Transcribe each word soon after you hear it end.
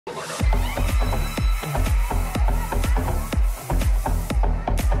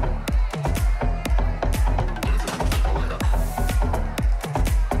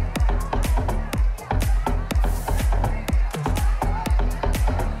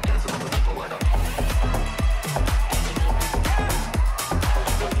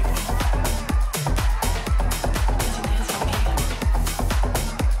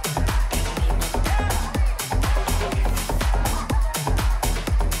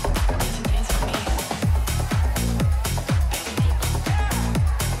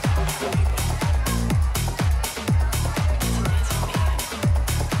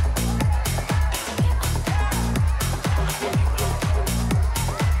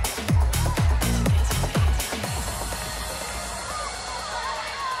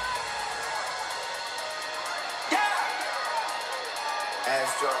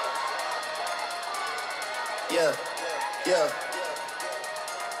Yeah, yeah.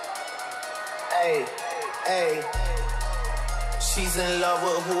 Hey, hey. She's in love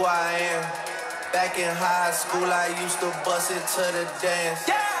with who I am. Back in high school, I used to bust it to the dance.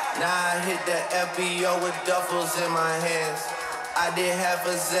 Now I hit the FBO with duffels in my hands. I did half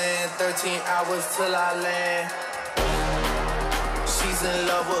a Zan, 13 hours till I land. She's in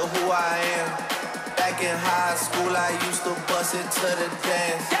love with who I am. Back in high school, I used to bust it to the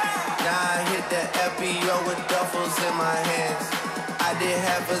dance. Now I hit the FBO with duffels in my hands. I did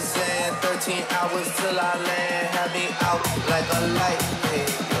half a Zan, 13 hours till I land. Had me out like a light, hey,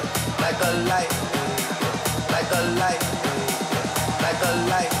 like a light, like a light, like a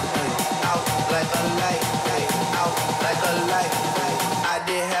light, out like a light, out like a light. I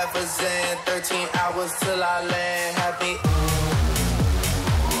did half a Zan, 13 hours till I land. Had me.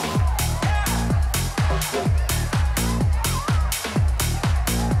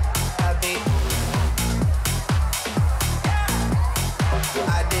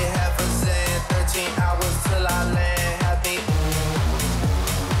 I did half a Zan, 13 hours till I land. Happy.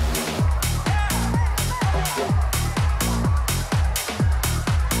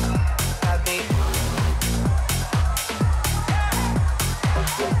 Happy.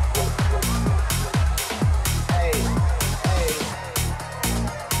 Hey, hey.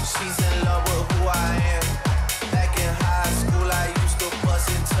 She's in love with who I am. Back in high school, I used to bust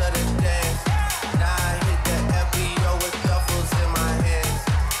it to the dance. Now I hit the FBO with duffels in my hands.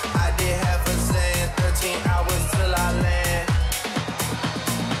 I did half a Zan, 13 hours till I land.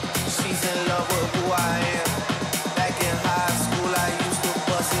 She's in love with who I am. Back in high school, I used to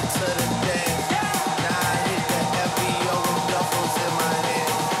bust it to the dance. Now I hit the FBO with duffels in my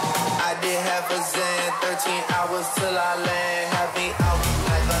hands. I did half a Zan, 13 hours till I land. Have me out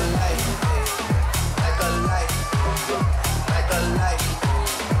like a light, like a light, like a light,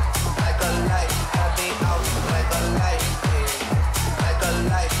 like a light. Have me out like a light, like a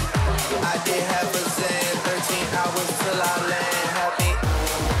light. I did half a Zan, 13 hours till I land. Happy.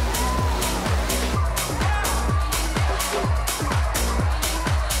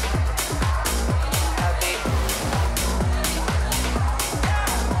 Happy.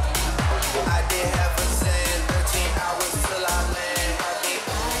 I did half a Zan, 13 hours till I land. Happy.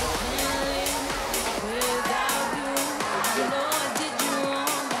 Without you, I know I did you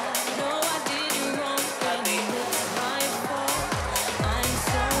wrong. I know I did you wrong. Happy. It's my fault. I'm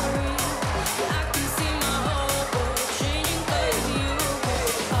sorry. I can see my whole world changing.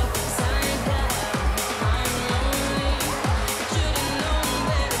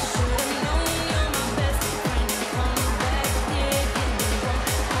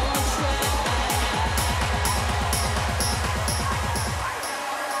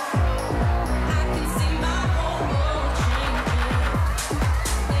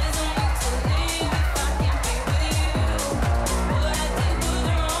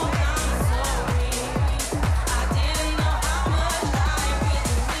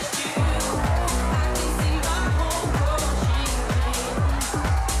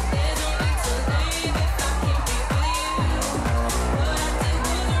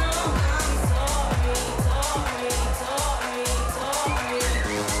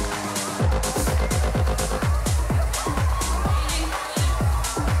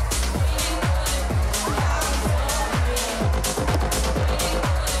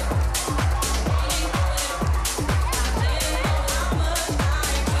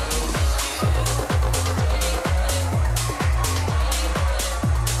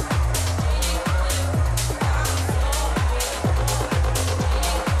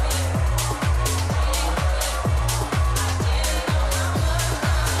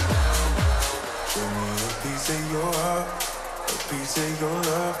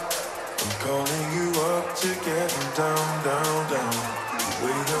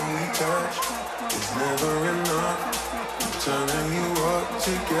 touch is never enough. I'm turning you up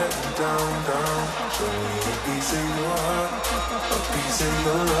to get down, down. Show me a piece of your heart, a piece of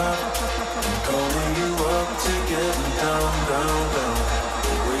your love. I'm calling you up to get down, down, down.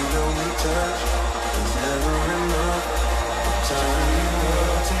 The way that we touch is never enough. I'm turning you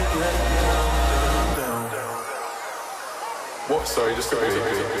up to get down, down, down. What? Sorry, just got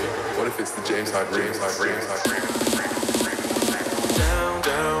what if it's the James Hyde remix? Down,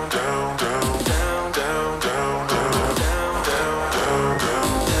 down, down, down, down, down, down, down, down, down, down,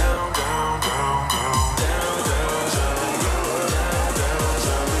 down,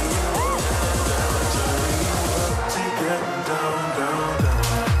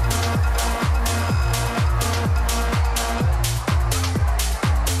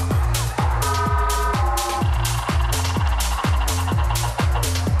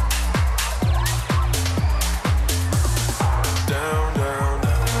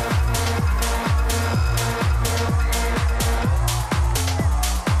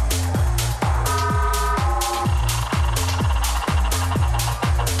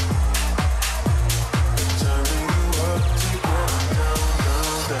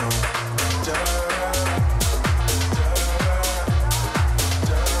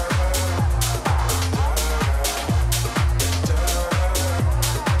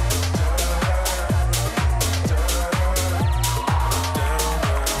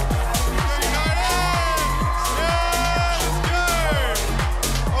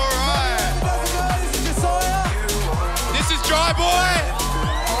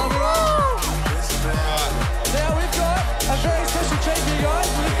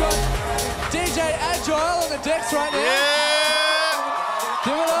 DJ Agile on the decks right now. Yeah!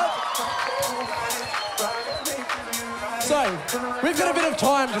 Give it up. So, we've got a bit of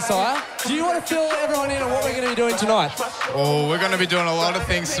time, Josiah. Do you want to fill everyone in on what we're going to be doing tonight? Oh, we're going to be doing a lot of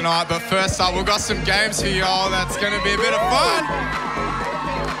things tonight, but first up, we've got some games for y'all that's going to be a bit of fun.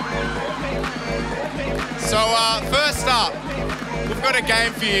 So, first up, we've got a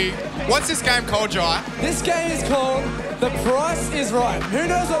game for you. What's this game called, Jai? This game is called The Price is Right. Who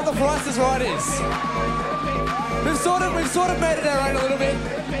knows what The Price is Right is? We've sort of made it our own a little bit.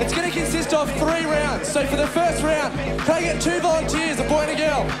 It's going to consist of 3 rounds. So for the first round, can I get 2 volunteers, a boy and a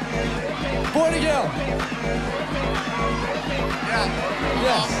girl? Boy and a girl. Yeah.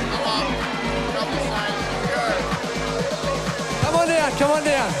 Yes. Come on down, come on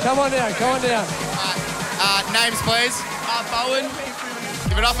down, come on down, come on down. Names, please. Bowen.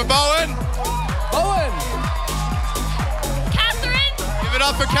 Give it up for Bowen. Bowen. Catherine. Give it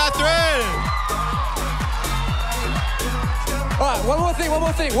up for Catherine. All right, one more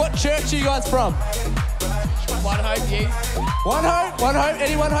thing. What church are you guys from? One Hope Youth. One Hope.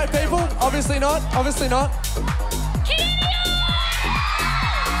 Any One Hope people? Obviously not.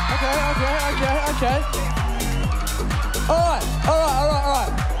 Okay. All right.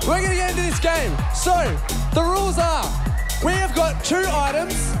 We're going to get into this game. So, the rules are, we have got 2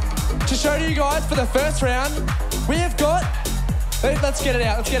 items to show to you guys for the first round. We have got, let's get it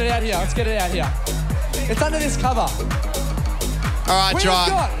out here. It's under this cover. All right,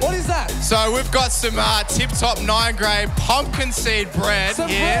 Jai. What is that? So we've got some tip-top 9 grade pumpkin seed bread Some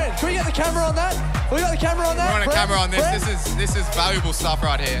here. bread. Can we get the camera on that? We got the camera on that? We want a Bread? camera on this. Bread? This is valuable stuff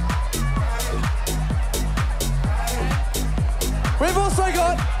right here. We've also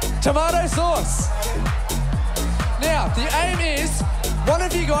got tomato sauce. Now, the aim is, one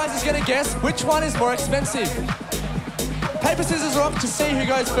of you guys is going to guess which one is more expensive. Paper, scissors, rock to see who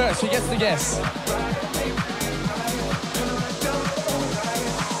goes first, who gets the guess.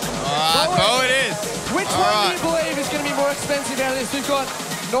 All right, Bo it is. Which one do you believe is going to be more expensive out of this? We've got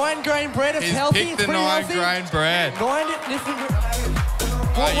 9 grain bread, it's He's healthy, picked it's the pretty 9 healthy. grain bread. 9 different...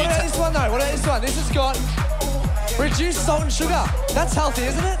 What about this one though? What about this one? This has got reduced salt and sugar. That's healthy,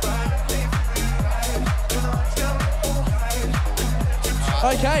 isn't it?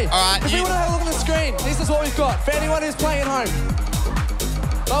 Okay. All right, if you want to have a look on the screen, this is what we've got. For anyone who's playing at home.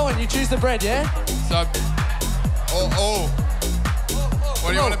 Bowen, you choose the bread, yeah? So, what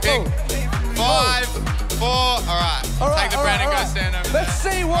do you want to pick? 5, 4. All right. Take the bread and go stand over there. Let's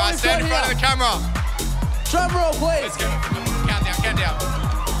see what we've got stand in front of the camera. Drum roll, please. Let's go. Count down.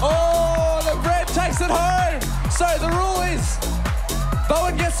 Oh, the bread takes it home. So the rule is,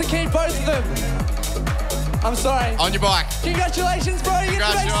 Bowen gets to keep both of them. I'm sorry. On your bike. Congratulations, bro. You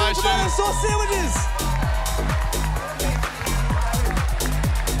get to make some tomato sauce sandwiches.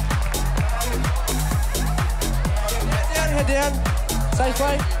 Head down.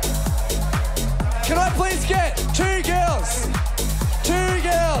 Safeway. Can I please get 2 girls? 2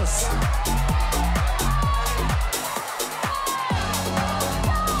 girls.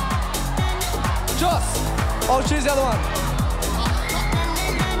 Joss. I'll choose the other one.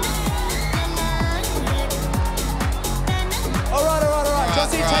 All right.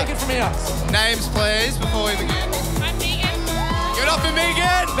 Jossie, take it from here. Names, please, before we begin. I'm Megan. Give it up for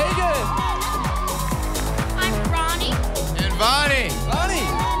Megan. Megan. I'm Ronnie. And Varney. Barney.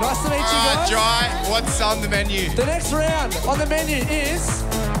 Nice to meet you All right, guys. Jai, what's on the menu? The next round on the menu is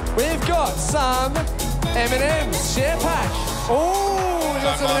we've got some M&M's share pack. Oh, we've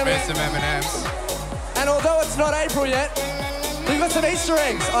got some Don't mind me M&M's. some M&M's. And although it's not April yet, we've got some Easter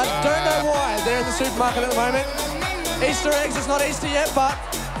eggs. I don't know why they're in the supermarket at the moment. Easter eggs, it's not Easter yet, but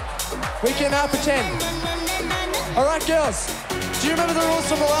we can pretend. All right, girls, do you remember the rules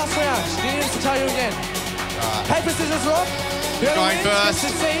from the last round? Do you need us to tell you again? Paper, scissors, rock. Whoever Going wins first.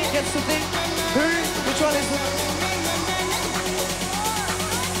 Gets to see, gets to think which one is it?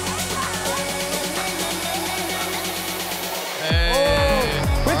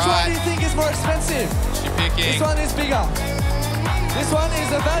 Which one do you think is more expensive? You're picking. This one is bigger. This one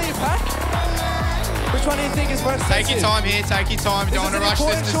is a value pack. Which one do you think is more expensive? Take your time here, take your time. You don't want to rush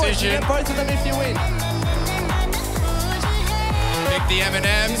this Choice. You decision. get both of them if you win. Pick the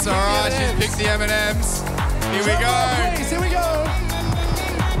M&M's. All right, she's picked the M&M's. Here we Drum roll, go. please. Here we go.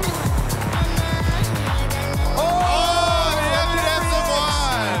 Oh, the M&M's have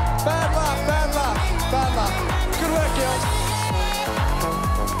won. Bad luck. Good work, girls.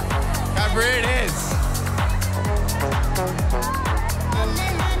 Cover it is.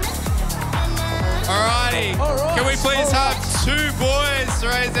 Alrighty. All right. Can we please All have two boys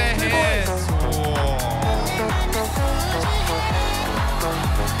raise their hands?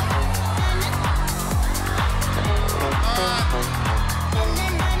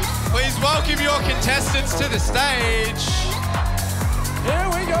 Please welcome your contestants to the stage. Here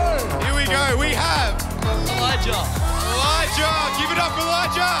we go. Here we go. We have Elijah. Give it up,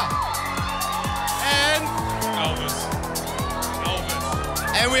 Elijah.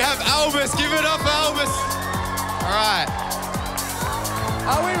 And we have Elvis. Give it up, Elvis. All right.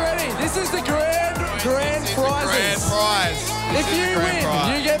 Are we ready? This is the grand This is the grand prizes. prize. This If is the you grand win,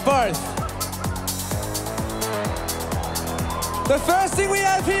 prize. you get both. The first thing we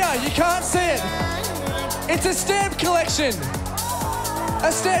have here, you can't see it. It's a stamp collection.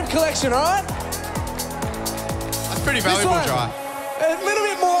 A stamp collection, all right? That's pretty This valuable, one, Jai. a little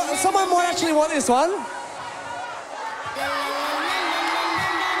bit more. Someone might actually want this one.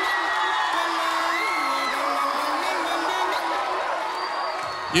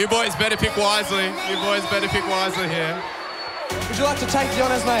 You boys better pick wisely. You boys better pick wisely here. Would you like to take the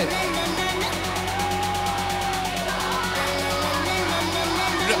honours, mate?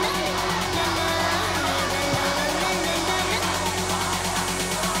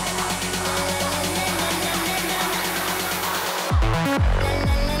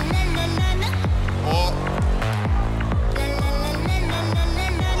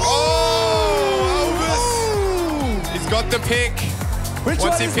 Elvis! He's got the pick. Which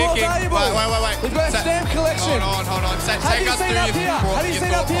What's one he is more picking? valuable? Wait. We've got a stamp collection. Hold on. Have Take you us seen through up your here? Have you your seen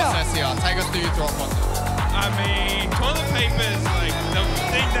thought up here? process here. Take us through your thought process. I mean, toilet paper is like the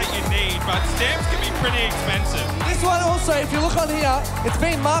thing that you need, but stamps can be pretty expensive. This one also, if you look on here, it's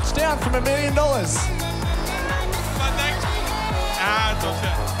been marked down from $1 million. But thanks.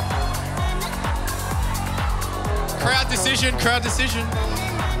 Bullshit. Crowd decision.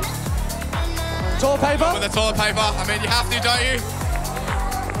 Toilet paper. With the toilet paper. I mean, you have to, don't you?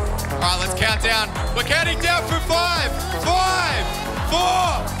 All right, let's count down. We're counting down from 5, 5,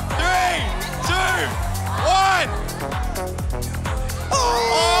 4, 3, 2, 1.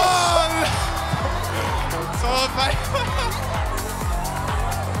 Oh! Toilet paper.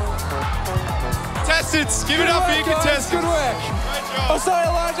 Contestants, give it up for your Guys, contestants. good work. Great Oh, job. sorry,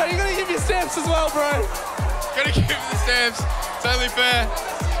 Elijah. You're going to give your stamps as well, bro. Gotta give the stamps. It's only fair.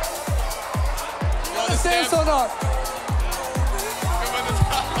 You want The stamps or not?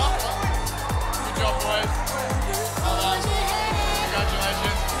 Good job, boys. Well done.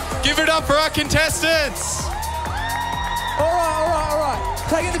 Congratulations. Give it up for our contestants. All right.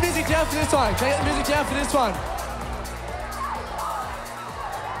 Taking the music down for this one.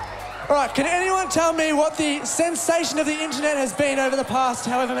 All right, can anyone tell me what the sensation of the internet has been over the past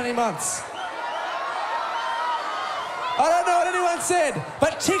however many months? I don't know what anyone said,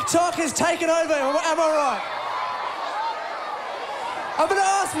 but TikTok has taken over. Am I right? I'm going to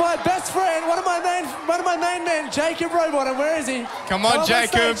ask my best friend, one of my main men, Jacob Rowbottom. Where is he? Come on,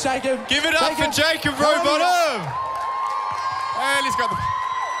 Jacob. Stage, Jacob. Give it up for Jacob come on, Rowbottom. And he's got the...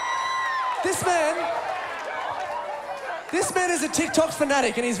 This man is a TikTok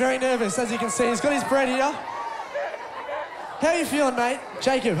fanatic and he's very nervous, as you can see. He's got his bread here. How are you feeling, mate?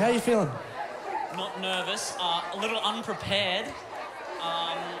 Jacob, how are you feeling? not nervous, a little unprepared.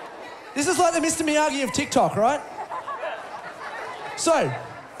 This is like the Mr. Miyagi of TikTok, right? So,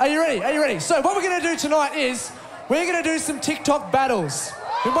 are you ready? Are you ready? So what we're going to do tonight is we're going to do some TikTok battles.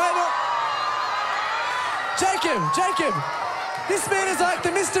 We might not... Jacob, this man is like the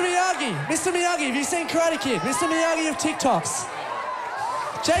Mr. Miyagi. Mr. Miyagi, have you seen Karate Kid? Mr. Miyagi of TikToks.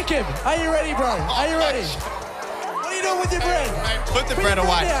 Jacob, are you ready, bro? Are you ready? What are you doing with your bread? Mate, put the bread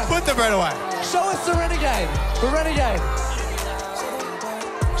away. Put the bread away. Show us the renegade. The renegade.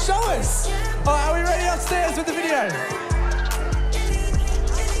 Show us. All right, are we ready upstairs with the video?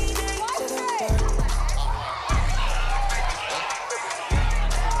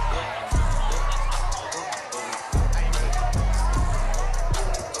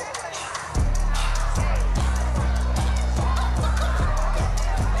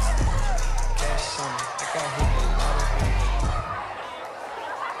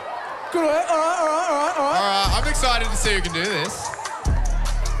 Good work. All right. I'm excited to see who can do this.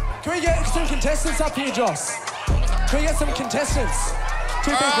 Can we get some contestants up here, Joss? Can we get some contestants?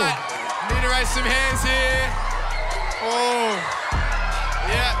 Two people. Right. Need to raise some hands here. Oh.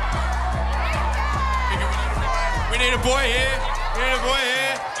 Yeah. We need a boy here.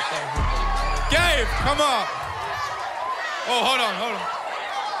 Gabe, come on. Oh, hold on.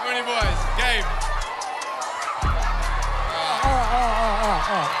 How many boys? Gabe. All right.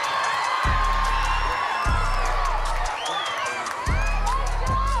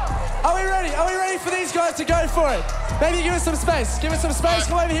 Are we ready for these guys to go for it? Maybe give us some space. Come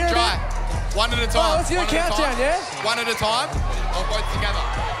over here a Try. bit. One at a time. Oh, let's get a countdown, yeah? One at a time, or both together?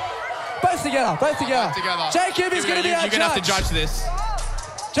 Both together. Both together. Jacob is going to be our judge. You're going to have to judge this.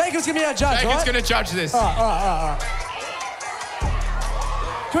 Jacob's going to be our judge, Jacob's right? going to judge this. All right.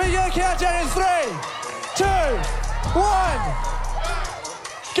 Can we get a countdown in 3, 2, 1,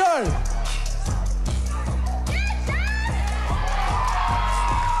 go.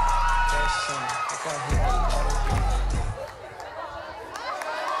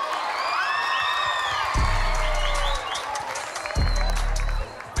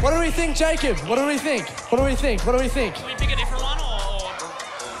 What do we think, Jacob? What do we think? Can we pick a different one, or...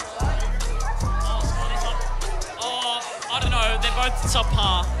 I don't know. They're both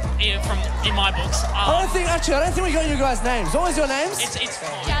subpar in my books. I don't think we got you guys' names. What was your names? It's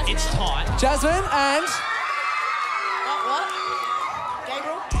tight. Jasmine and... What?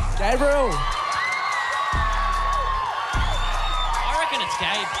 Gabriel. I reckon it's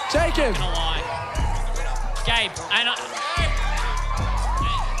Gabe. Jacob. I'm not gonna lie. Gabe.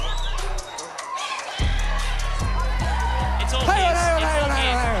 It's all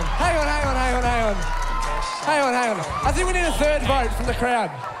Hang on. I think we need a third vote from the crowd.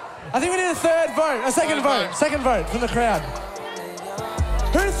 A second vote from the crowd.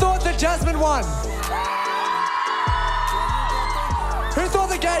 Who thought that Jasmine won? Who thought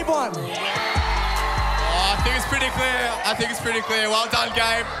that Gabe won? Oh, I think it's pretty clear. Well done,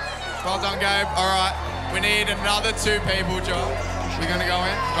 Gabe. All right. We need another 2 people, Joel. We're going to go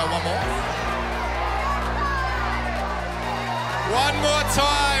in. Got one more. One more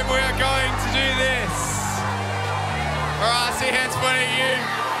time, we're going to do this. All right, I see hands pointing at you.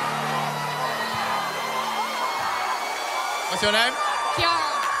 What's your name? Kiara.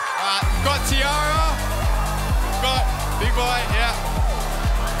 All right, we've got Tiara. We've got Big Boy, yeah.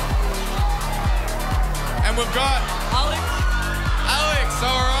 And we've got... Alex,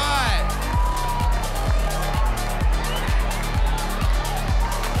 all right.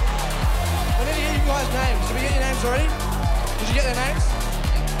 We need to get you guys' names. Did we get your names already? Did you get their names?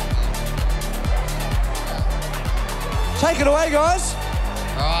 Take it away, guys.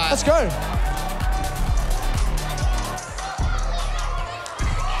 All right. Let's go.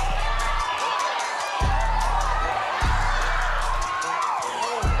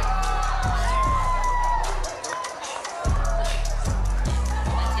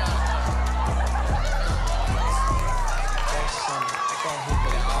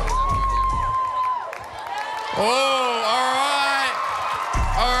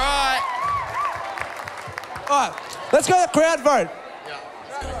 All right, let's go to crowd vote.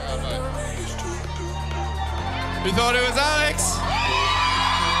 Who thought it was Alex?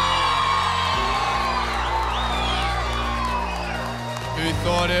 Who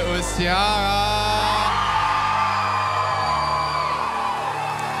thought it was Tiara?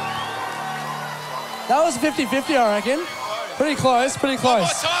 That was 50-50, I reckon. Pretty close.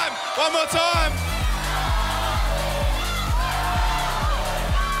 One more time.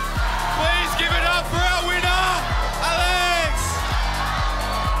 Please give it up for our winner, Alex.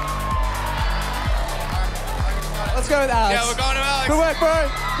 Let's go with Alex. Yeah, we're going to Alex. Good work, bro.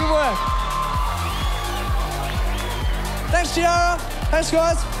 Good work. Thanks, Tiara. Thanks,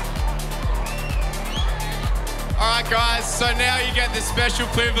 guys. All right, guys, so now you get the special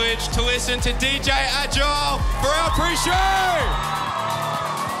privilege to listen to DJ Agile for our pre-show.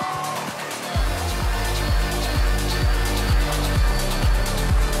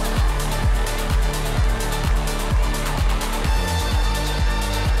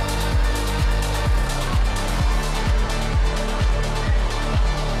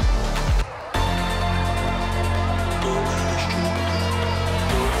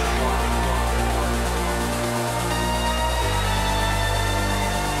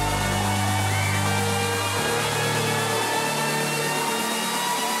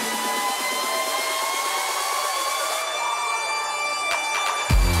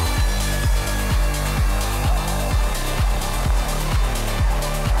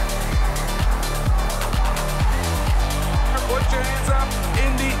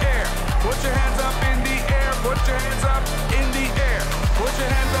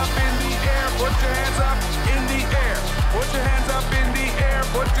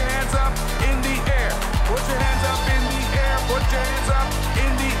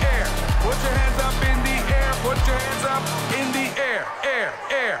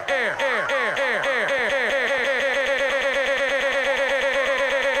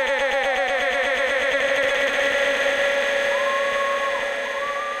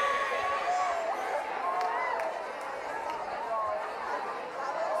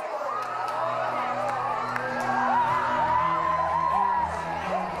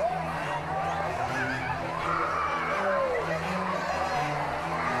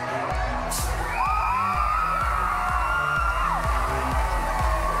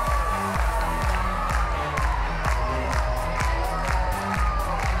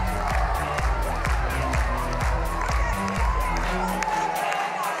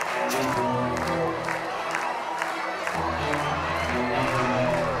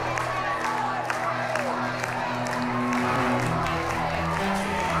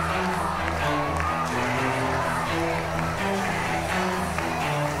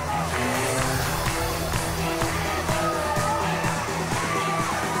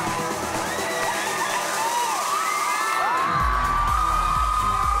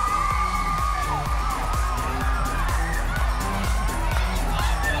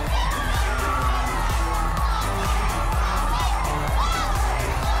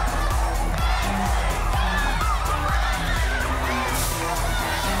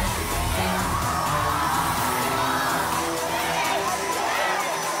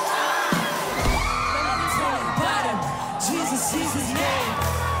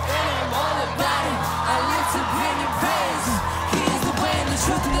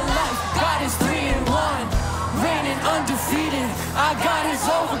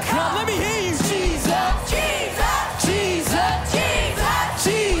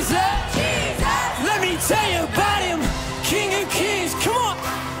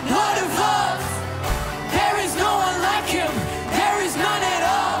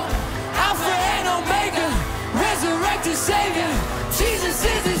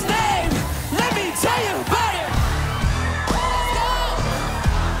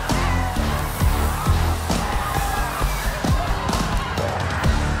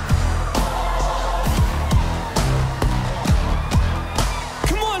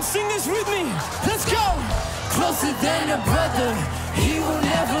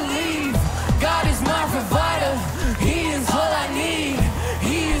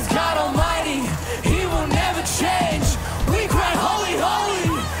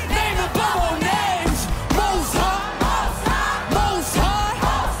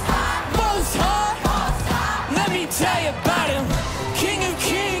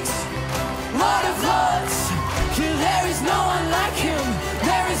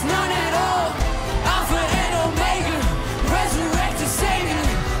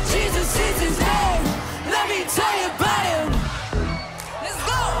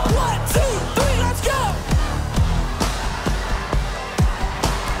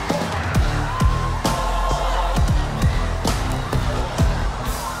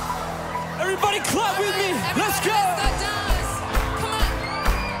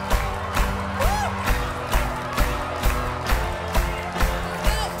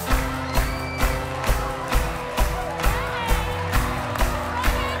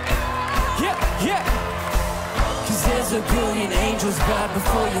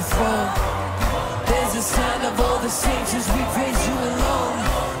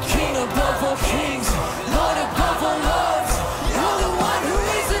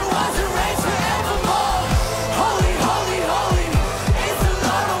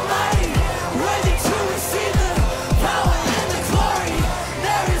 Power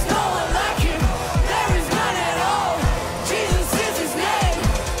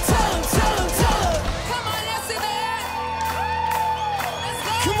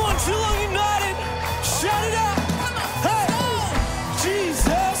Geelong United, shout it out. Hey,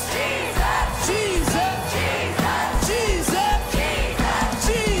 Jesus, Jesus, Jesus, Jesus, Jesus,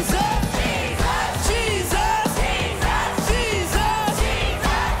 Jesus, Jesus, Jesus,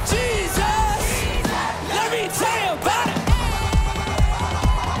 Jesus. Let me tell you about it.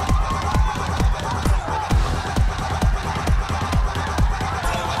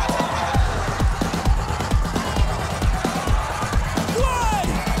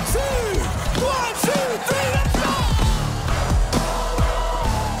 One, two, three, let's go!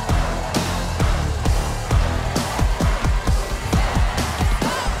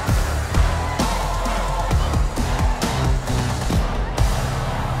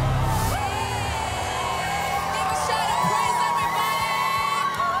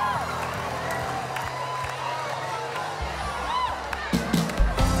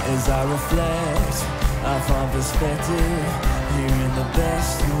 As I reflect, I find perspective, hearing the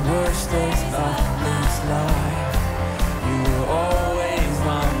best and worst days of this life. You were always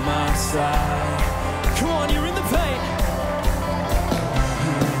by my side. Come on, you're in the pain.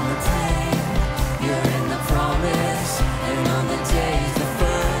 You're in the pain, you're in the promise, and on the days the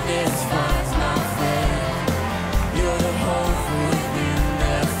furnace finds my flame, you're the hope within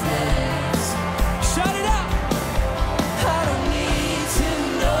their flames. Shout it out! I don't need to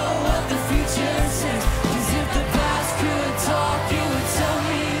know what the future says, 'cause if the past could talk, it would tell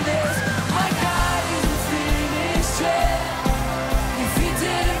me this. My God isn't finished yet. If he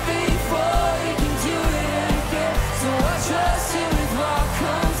did it before, he can do it again. So I trust him with what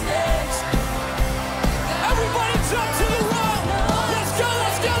comes next. Everybody jump to the rock. Let's go,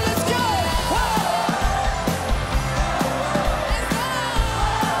 let's go, let's go.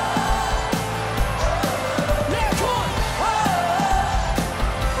 Yeah, come on.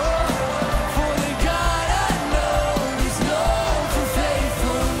 For the God I know is known for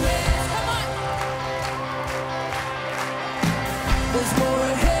faithfulness. Come on. There's more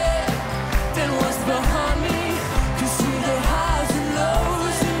ahead than what's behind me. 'Cause through the highs and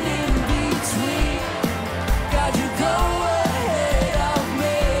lows and in between, God, you go ahead of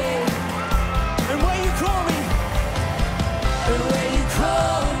me. And where you call me, and where you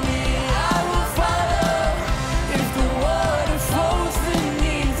call me, I will follow. If the water flows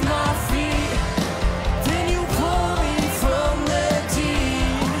beneath my feet, then you pull me from the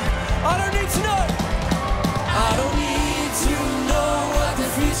deep. I don't need to know. I don't need to know what the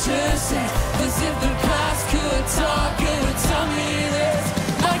future says, 'cause if the past could talk, it would tell me this.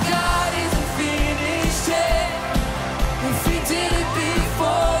 My God isn't finished yet. If he did it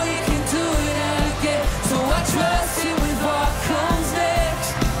before, he can do it again. So I trust him with what comes next.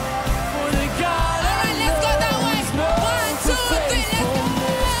 For the God I let's go that know way. is known 1, for 2, 3, let's go.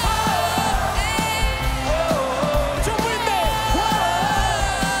 faithfulness. Jump with me.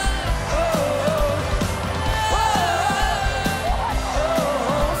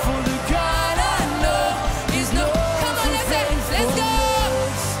 For the God I know is known Come on, for let's say, let's go.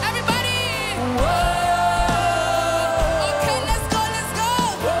 faithfulness. Everybody. Okay, let's go, let's go.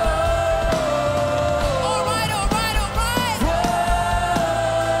 All right, all right, all right.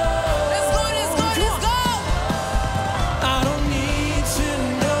 Let's go, let's go, let's go. I don't need to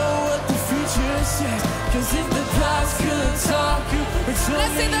know what the future says, 'cause if the past could talk, it would tell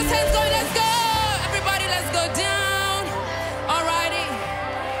Let's see me those hands going, let's go. Everybody, let's go down. Alrighty.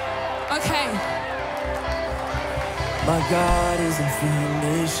 Okay. my God isn't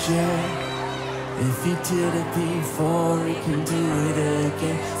finished yet. If he did it before, he can do it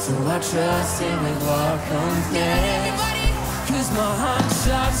again. So I trust him with what comes next. Everybody. 'Cause my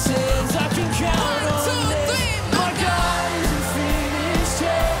hindsight says I can count 1, 2, on this. 3, My God isn't finished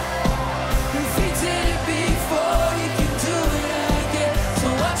yet. If he did it before, he can do it again. So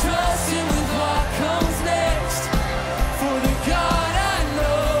I trust him with what comes next. For the God I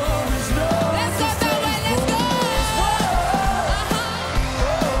know is known Let's for go that way, let's go.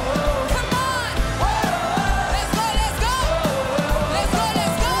 Come on. Let's go, let's go. Let's go,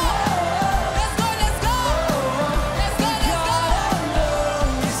 let's go. Let's go, let's go. Let's go, let's go.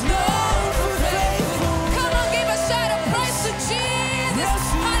 is known for faithfulness. Come on, give a shout of praise to Jesus.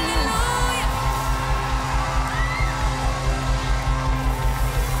 Hallelujah.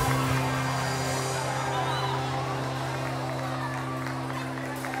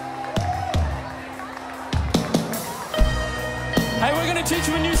 Hey, we're going to teach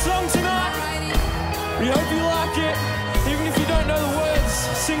you a new song tonight. Alrighty. We hope you like it. Even if you don't know the words,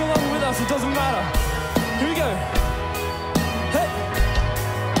 sing along with us. It doesn't matter. Here we go. Hey.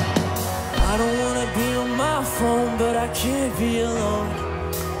 I don't want to be on my phone, but I can't be alone.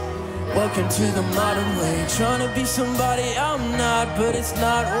 Welcome to the modern way. Trying to be somebody I'm not, but it's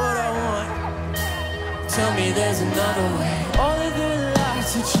not what I want. Tell me there's another way. All of the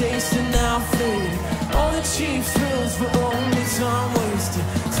lights are chased and now fading. All the cheap thrills, but only time wasted.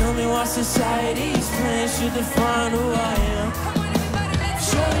 Tell me why society's plans should define who I am.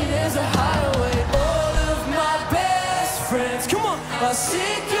 Surely there's a higher way. All of my best friends, come on, are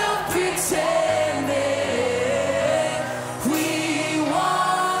sick of pretending. We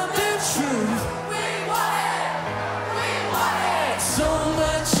want the truth. We want it. We want it. So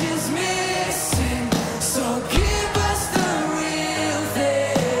much is missing. So give us the real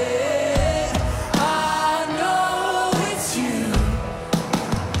thing. I know it's you.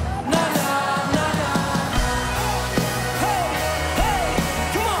 Na na na na. Hey hey,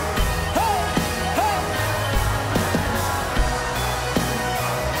 come on. Hey hey.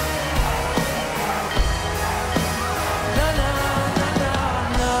 Na na na na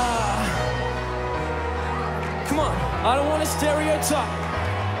na. Come on. I don't want to stereotype.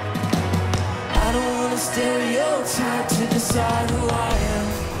 I don't want a stereotype to decide who I am.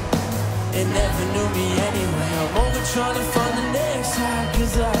 It never knew me anyway. I'm over trying to find the next high,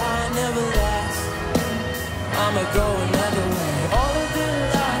 cause the high never lasts. I'ma go another way. All of the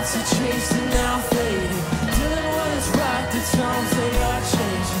lights are chased and now fading. Doing what is right, the times they are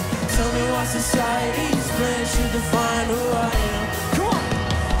changing. Tell me why society's plans should define who I am. Come on!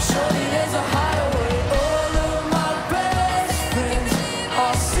 Surely there's a higher way. All of my best friends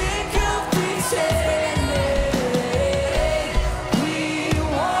are sick of pretending. We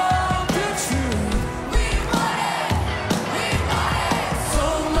want the truth. We want it. We want it. So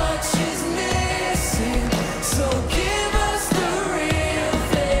much is missing. So give us the real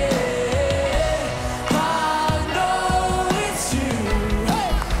thing. I know it's you.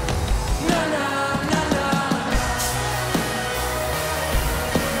 Hey. Na na na na.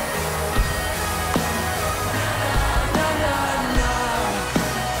 Na na na.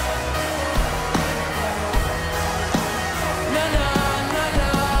 Na na na na.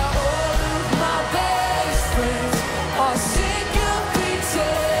 All of my best friends are sick of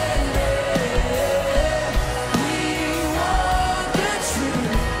pretending. We want the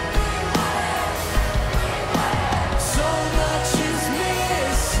truth. So much is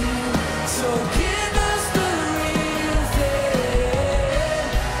missing. So give us the real thing.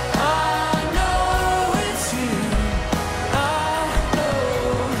 I know it's you. I know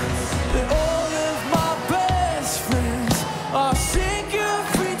that all of my best friends are sick of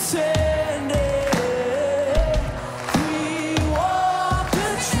pretending. We want the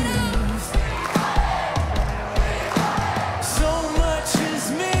truth. So much is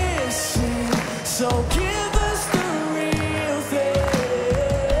missing. So give us the real thing.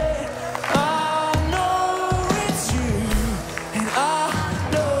 I know it's you, and I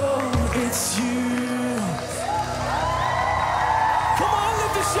know it's you. Come on,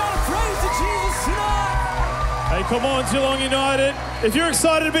 lift a shout of praise to Jesus tonight. Hey, come on, Geelong United. If you're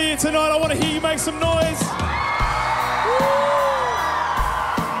excited to be here tonight, I want to hear you make some noise.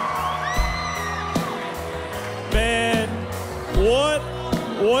 Man,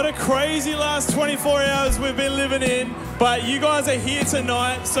 what a crazy last 24 hours we've been living in. But you guys are here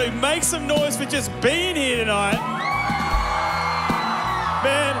tonight, so make some noise for just being here tonight.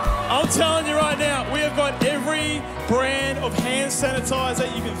 Man, I'm telling you right now, we have got every brand of hand sanitizer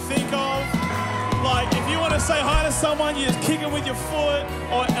that you can think of. Like, if you want to say hi to someone, you just kick them with your foot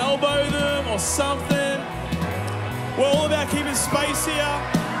or elbow them or something. We're all about keeping space here.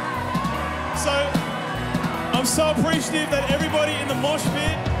 So, I'm so appreciative that everybody in the mosh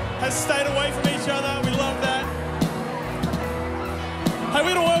pit has stayed away from each other. We love that. Hey,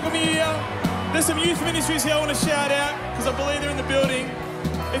 we're going to welcome you here. There's some youth ministries here I want to shout out because I believe they're in the building.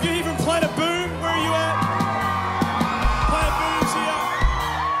 If you're here from Planet Boom, where are you at? Planet Boom's here.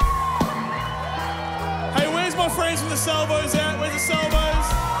 Hey, where's my friends from the Salvos at? Where's the Salvos?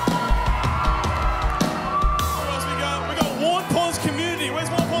 What else we got? We got Warn Ponds Community. Where's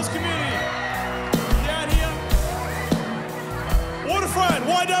Warn Ponds Community? Down here. Waterfront,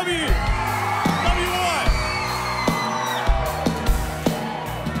 YW. WY.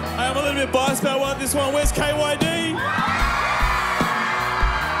 Hey, I'm a little bit biased about this one. Where's KYD?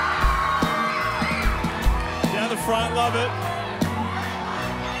 Down the front, love it.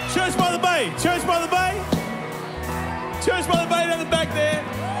 Church by the Bay. Church by the Bay. Church by the Bay down the back there.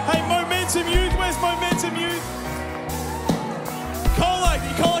 Hey, Momentum Youth. Where's Momentum Youth? Cola,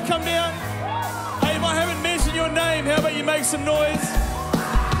 can Cola come down? Hey, if I haven't mentioned your name, how about you make some noise?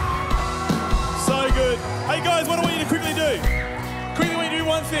 So good. Hey guys, what I want you to quickly do. Quickly, we do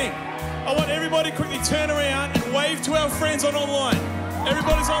one thing. I want everybody to quickly turn around and wave to our friends on online.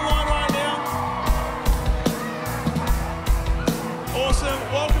 Everybody's online right now. Awesome.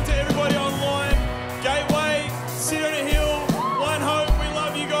 Welcome to everybody online. Gateway, Sit on a Hill, One Hope. We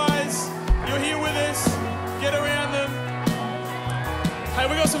love you guys. You're here with us. Get around them. Hey,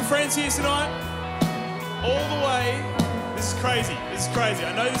 we got some friends here tonight. All the way. This is crazy. This is crazy.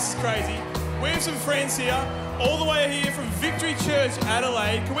 I know this is crazy. We have some friends here. All the way here from Victory Church,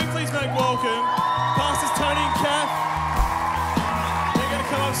 Adelaide. Can we please make welcome Pastors Tony and Kath? They're going to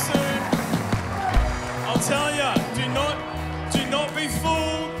come up soon. I'm telling you, do not be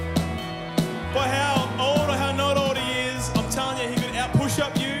fooled by how old or how not old he is. I'm telling you, he could out push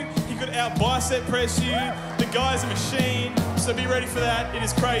up you. He could out bicep press you. The guy's a machine, so be ready for that. It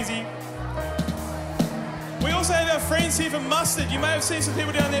is crazy. We also have our friends here from Mustard. You may have seen some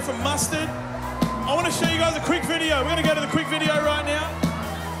people down there from Mustard. I want to show you guys a quick video. We're going to go to the quick video right now.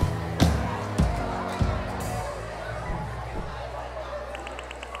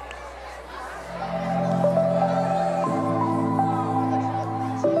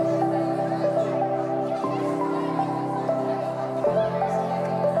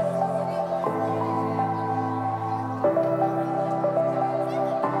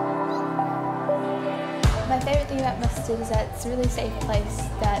 My favourite thing about Mustard is that it's a really safe place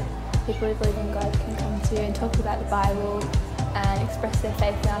that people who believe in God can come to and talk about the Bible and express their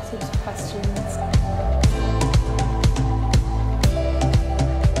faith and ask heaps of questions.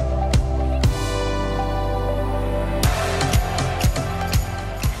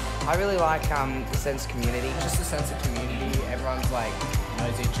 I really like the sense of community. Just a sense of community. Everyone's like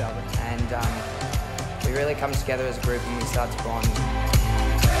knows each other, and we really come together as a group and we start to bond.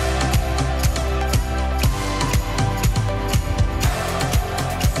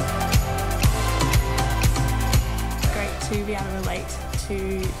 To be able to relate to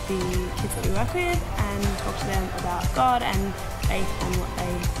the kids that we work with and talk to them about God and faith and what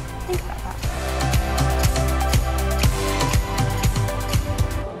they think about that.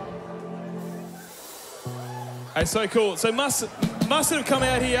 Hey, so cool. So Mustard have come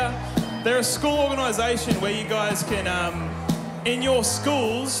out here. They're a school organisation where you guys can, in your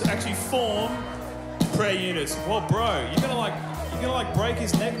schools, actually form prayer units. Well, bro, you're gonna break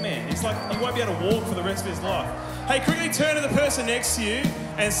his neck, man. It's like he won't be able to walk for the rest of his life. Hey, quickly turn to the person next to you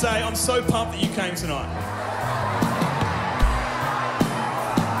and say, I'm so pumped that you came tonight.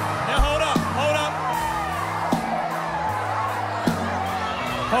 Now hold up.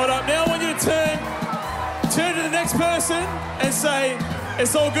 Now I want you to turn to the next person and say,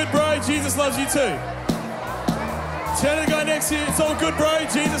 it's all good, bro, Jesus loves you too. Turn to the guy next to you, it's all good, bro,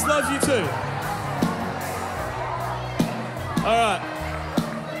 Jesus loves you too. All right.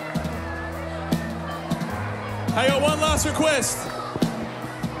 I got one last request.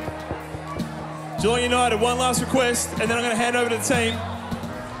 Geelong United, one last request, and then I'm going to hand over to the team.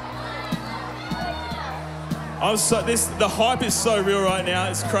 The hype is so real right now.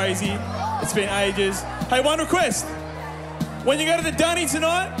 It's crazy. It's been ages. Hey, one request. When you go to the dunny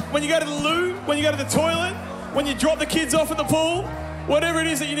tonight, when you go to the loo, when you go to the toilet, when you drop the kids off at the pool, whatever it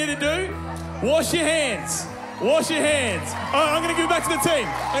is that you need to do, wash your hands. Wash your hands. All right, I'm going to give it back to the team.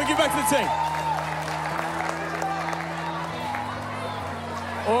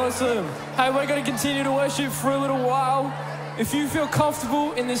 Awesome. Hey, we're going to continue to worship for a little while. If you feel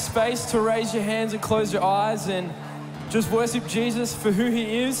comfortable in this space to raise your hands and close your eyes and just worship Jesus for who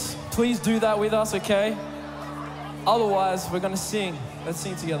he is, please do that with us, okay? Otherwise, we're going to sing. Let's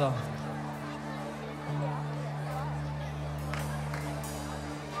sing together.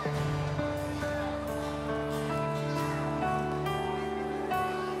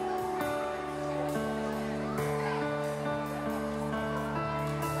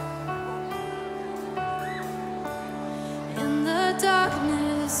 In the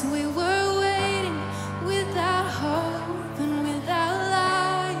darkness, we were waiting without hope and without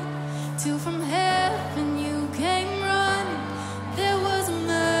light, till from heaven you came running. There was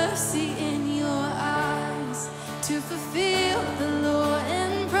mercy in your eyes to fulfill the law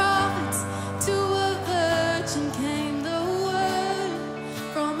and prophets. To a virgin came the word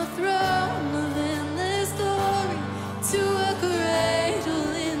from a throne of endless glory to a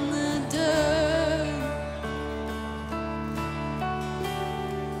cradle in the dirt.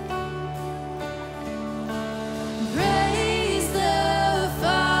 Praise the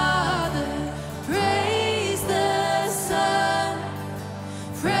Father,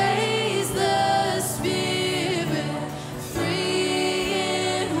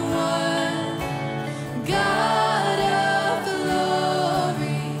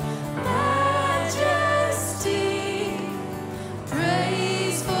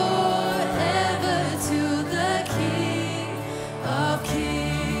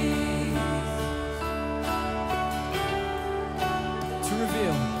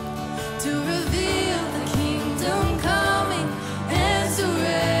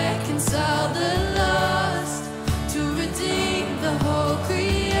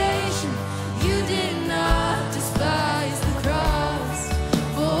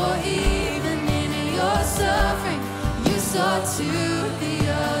 to the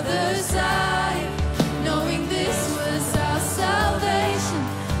other side, knowing this was our salvation.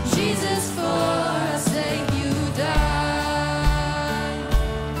 Jesus, for our sake you died.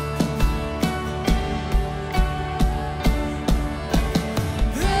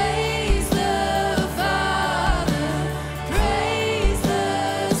 Praise the Father, praise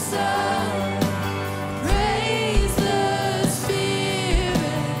the Son, praise the Spirit,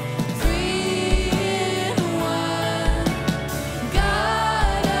 three in one.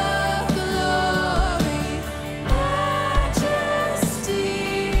 God of glory,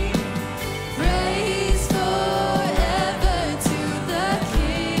 majesty, praise forever to the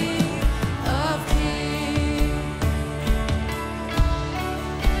King of Kings.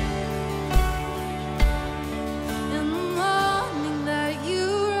 In the morning that you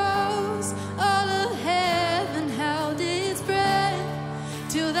rose, all of heaven held its breath,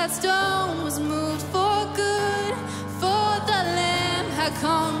 till that stone was moved for good, for the Lamb had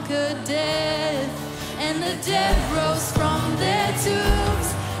conquered death. And the dead rose from their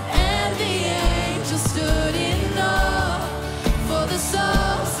tombs, and the angels stood in awe, for the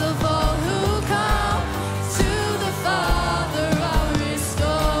souls of all who come to the Father are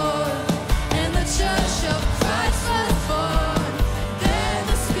restored. And the church of Christ was born, then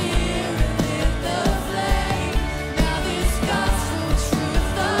the Spirit lit the flame. Now this gospel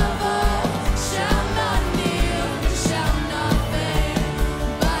truth of all shall not kneel and shall not fade.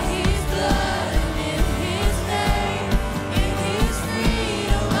 By His blood and in His name, in His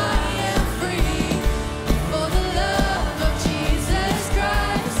freedom I am free. For the love of Jesus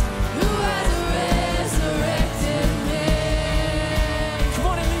Christ, who has resurrected me. Come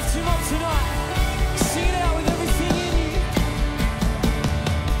on and lift him up tonight. Sing it out with everything in you.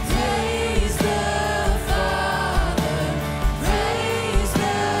 Praise the Father, praise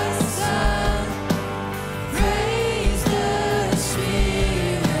the Son, praise the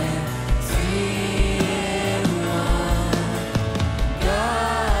Spirit, three in one.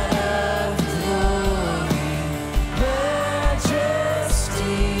 God of glory,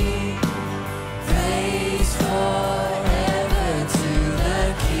 majesty, praise forever to the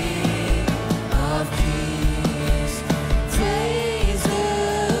King of Kings. Praise the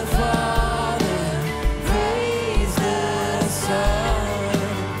Father, praise the Son,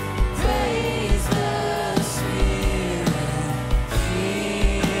 praise the Spirit,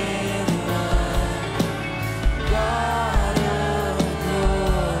 three in one. God of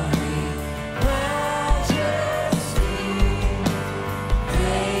glory, majesty,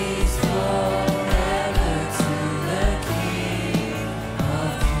 praise forever to the King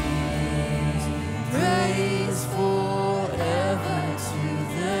of Kings. Praise forever to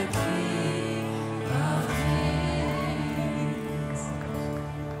the King of Kings.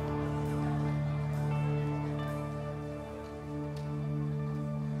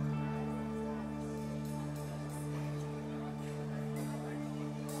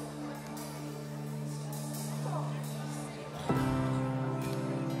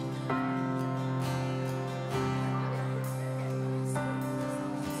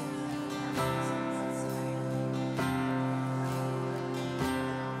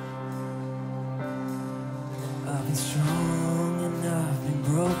 I've been strong and I've been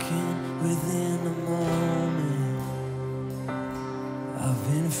broken within a moment. I've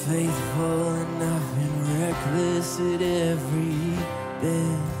been faithful and I've been reckless at every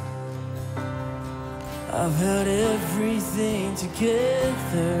bit. I've held everything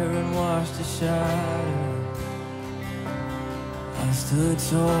together and watched it shatter. I stood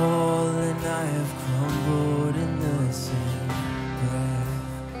tall and I have crumbled in the same breath.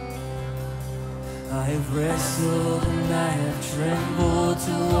 I have wrestled and I have trembled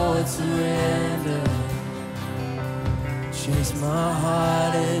towards surrender. Chased my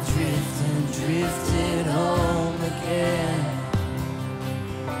heart adrift and drifted home again.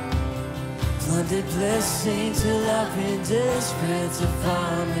 Plundered blessing till I've been desperate to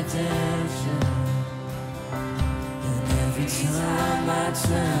find redemption. And every time I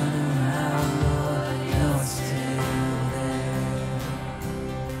turn around, Lord, you're still there.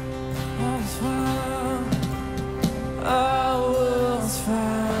 I was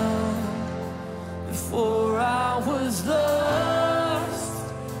found before I was lost.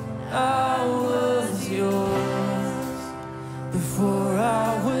 I was yours before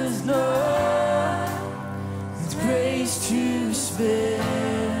I was known. With grace to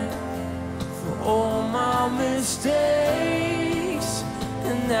spare for all my mistakes,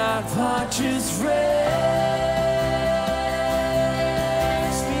 and that part just raised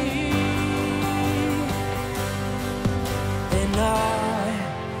me. And I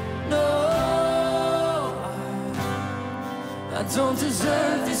know don't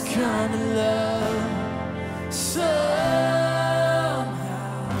deserve this kind of love. Somehow,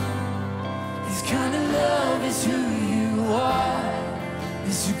 this kind of love is who you are.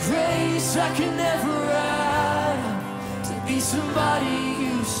 It's a grace I can never write, to be somebody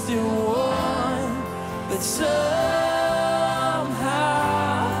you still want. But somehow,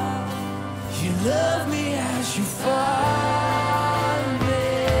 you love me as you find me.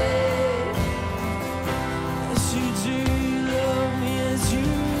 Yes, you do. You love me as you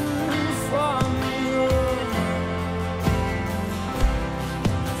find me.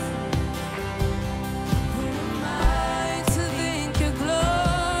 Who am I to think your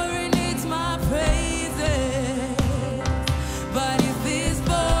glory needs my praises? But if this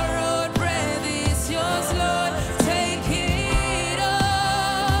borrowed breath is yours, Lord, take it all.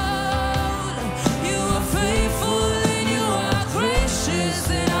 You are faithful and you are gracious,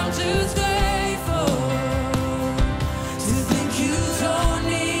 and I'm just grateful to think you don't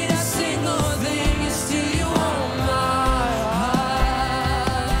need a single thing, and still you own my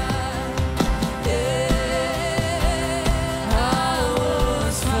heart. Yeah, I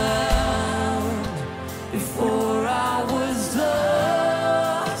was found before I was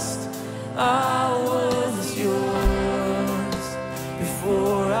lost. I was yours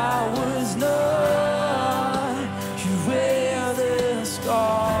before I was not. You wear the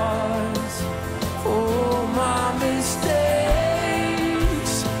scars for my mistakes,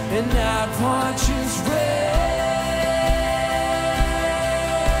 and that part just wrecks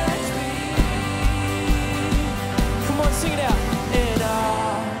me. Come on, sing it out. And I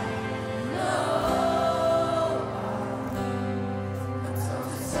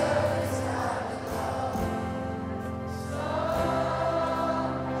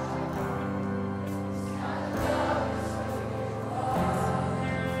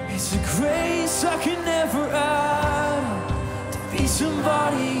it's a grace I can never earn, to be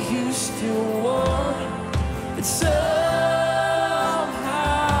somebody you still want. But somehow,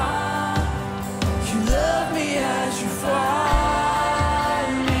 you love me as you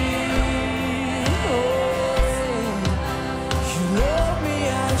find me. Oh, you love me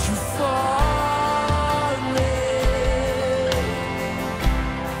as you find me.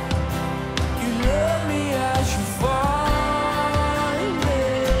 You love me as you find me.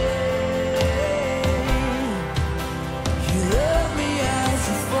 You love me as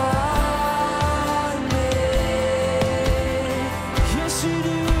you find me. Yes, you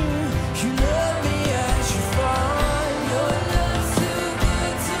do. You love me as you find your love too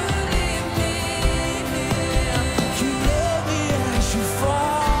good to leave me. You love me as you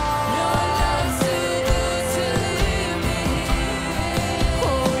find your love too good to leave me.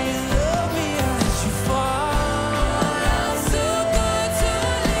 Oh, you love me as you find your love too good to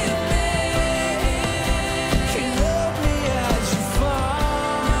leave me. You love me as you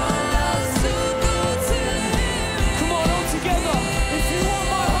find your love too good to leave me. Come on, all together. If you want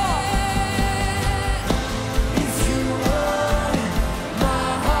my heart, if you want my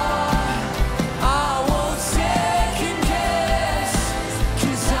heart, I won't second guess,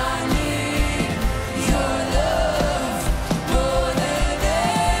 'cause I need your love more than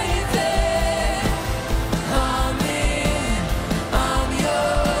anything. I'm in, I'm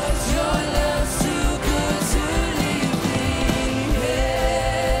yours, your love's too good to leave me. Yeah.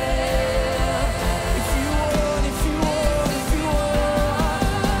 If you want, if you want, if you want,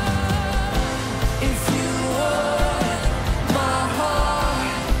 if you want my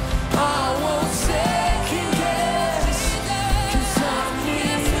heart, I won't second guess, 'cause I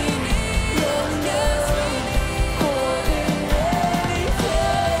need your love more than anything.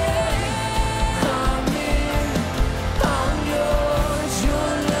 I'm in, I'm yours,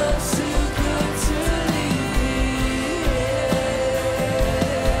 your love's too good to leave me. Yeah.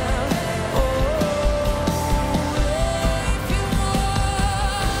 Oh,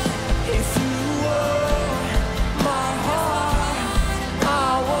 if you want my heart,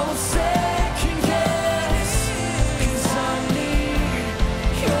 I won't second guess, 'cause I need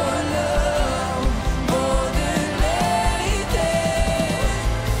your love more than anything.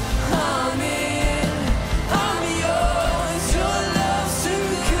 I'm in, I'm yours, your love's too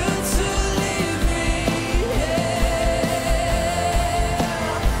good to leave me. Yeah.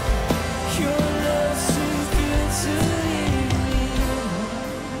 Your love's too good to leave me.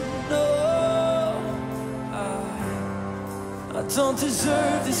 No, I don't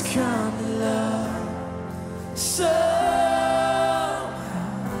deserve this kind of love. Somehow,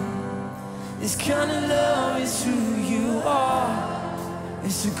 this kind of love is who you are.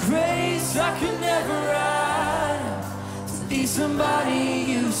 It's a grace I can never write, to be somebody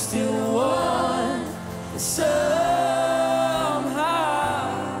you still want. Somehow,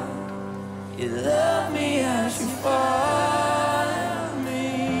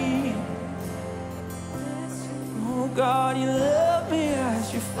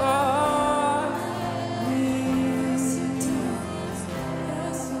 for me.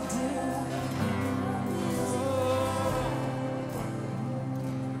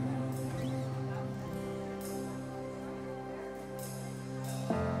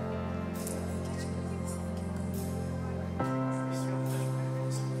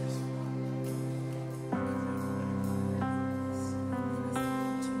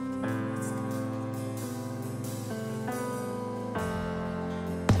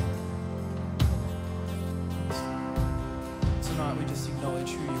 Tonight we just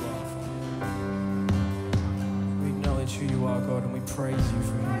acknowledge who you are, Father. We acknowledge who you are, God, and we praise you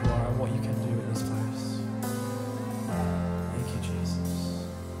for who you are and what you can do in this place. Thank you, Jesus.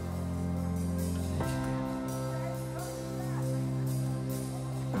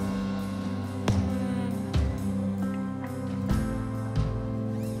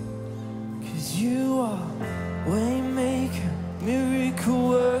 Cause you are waymaker, miracle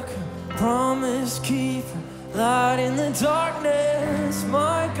worker, promise keeper, light in the darkness,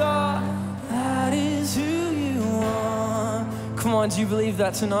 my God, that is who you are. Come on, do you believe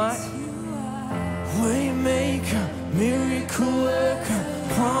that tonight? Waymaker, miracle worker,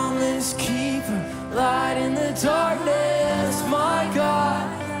 promise keeper, light in the darkness, my God,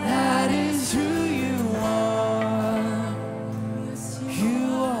 that is who you are.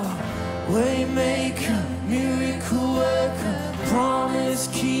 You are waymaker, miracle worker, promise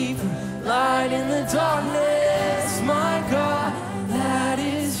keeper, light in the darkness, my God, that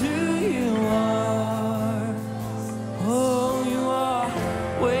is who you are. Oh, you are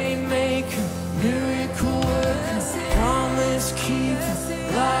waymaker, miracle worker, promise keeper,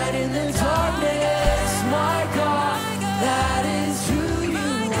 light in the darkness, my God, that is who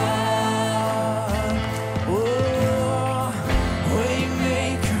you are. Oh,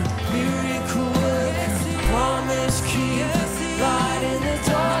 waymaker, miracle worker, promise keeper, light in the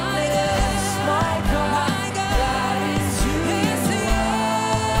darkness, my God, that is who you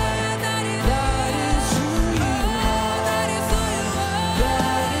are. That is who you are.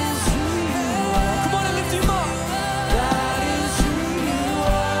 That is who you are. Come on and lift him up. That is who you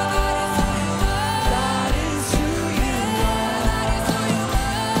are. That is who you are.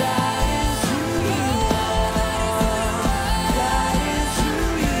 That is who you are. That is who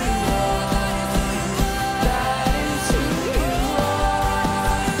you are. That is who you are.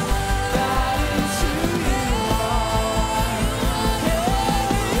 That is who you are.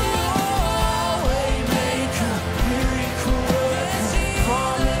 Waymaker, miracle worker,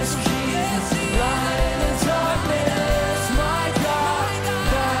 promise keeper, light in the darkness, my God,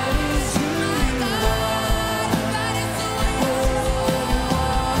 that is who you are.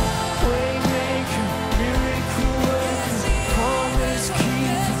 Waymaker, miracle worker, promise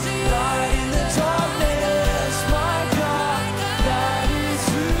keeper, light in the darkness, my God, that is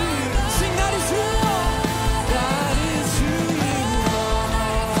who you are. Sing, that is who you are. That is who you are.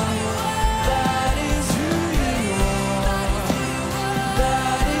 That is who you are.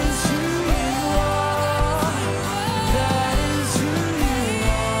 That is who you are. That is who you are.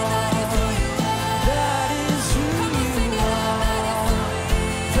 That is who you are.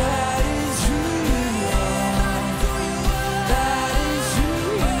 That is who you are. That is who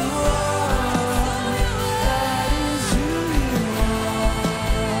you are. That is who you are.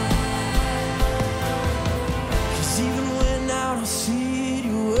 'Cause even when I don't see it,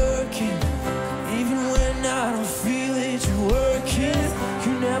 you're working. Even when I don't feel it, you're working.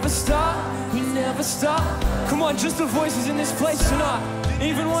 You never stop, you never stop. Come on, just the voices in this place tonight.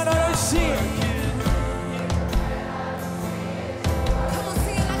 Even when I don't see it.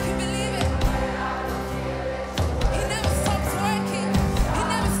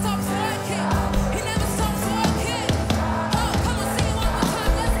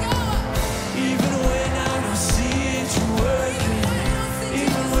 Even when I don't see it, you're working.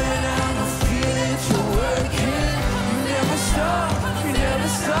 Even when I don't feel it, you're working. You never stop, you never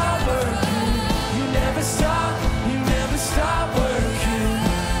stop working. You never stop, you never stop working.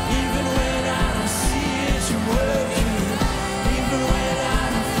 Even when I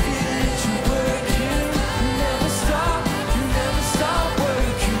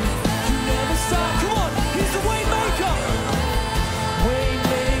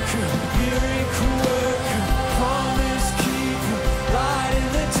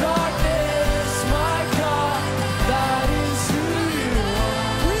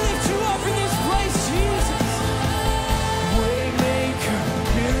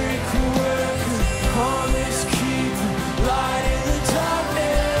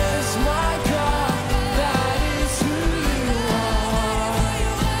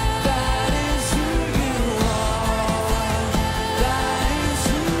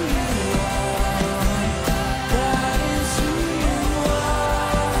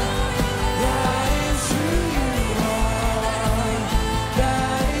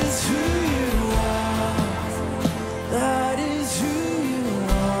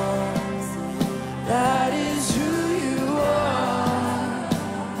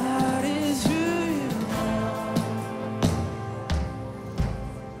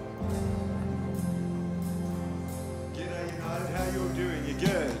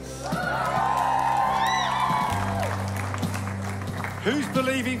Who's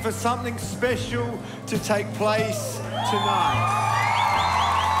believing for something special to take place tonight?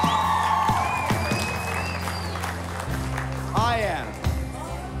 I am.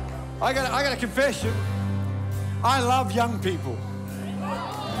 I got a confession. I love young people.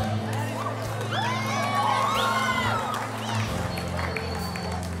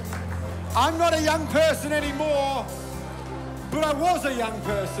 I'm not a young person anymore, but I was a young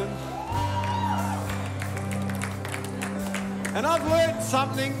person. And I've learned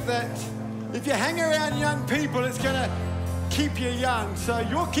something that if you hang around young people, it's going to keep you young. So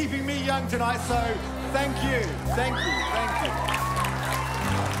you're keeping me young tonight, so thank you, thank you, thank you.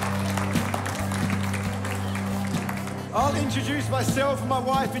 I'll introduce myself and my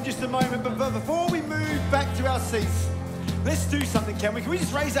wife in just a moment, but before we move back to our seats, let's do something, can we? Can we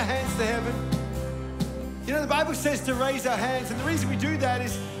just raise our hands to heaven? You know, the Bible says to raise our hands, and the reason we do that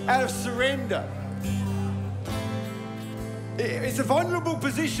is out of surrender. It's a vulnerable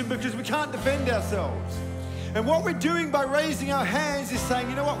position because we can't defend ourselves. And what we're doing by raising our hands is saying,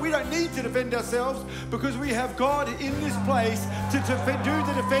 you know what, we don't need to defend ourselves because we have God in this place to do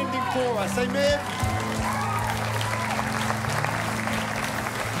the defending for us. Amen?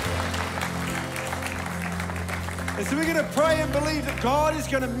 And so we're going to pray and believe that God is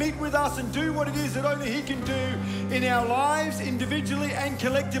going to meet with us and do what it is that only He can do in our lives, individually and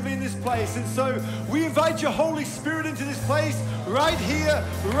collectively in this place. And so we invite your Holy Spirit into this place right here,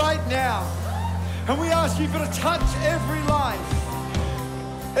 right now. And we ask you for to touch every life,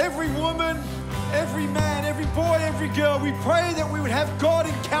 every woman, every man, every boy, every girl. We pray that we would have God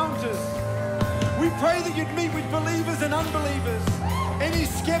encounters. We pray that you'd meet with believers and unbelievers, any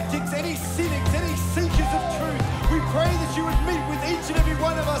skeptics, any cynics, any seekers of truth. We pray that you would meet with each and every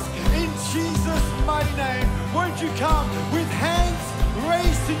one of us in Jesus' mighty name. Won't you come with hands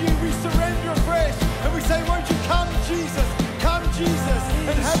raised to you? We surrender afresh and we say, won't you come, Jesus,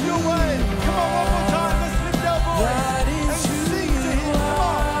 and have your way. Come on, one more time, let's lift our voice and sing to Him. Come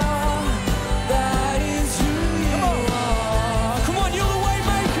on. That is who you are. Come on, you're the way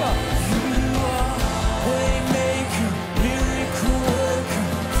maker. You are way maker, miracle worker,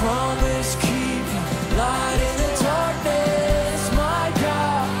 promise keeper, light in the darkness, my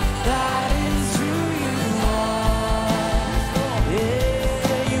God. That is who you are.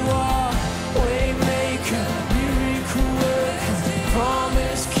 Yeah, you are way maker, miracle worker,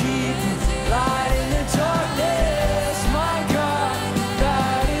 promise keeper, light in the darkness, my God.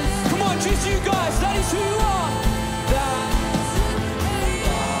 That is. Come on, just you guys. That is who you are.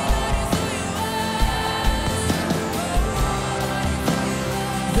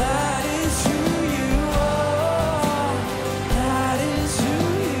 That is who you are. That is who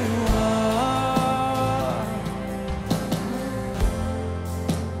you are.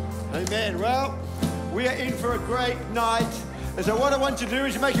 Amen. Well, we are in for a great night. And so what I want you to do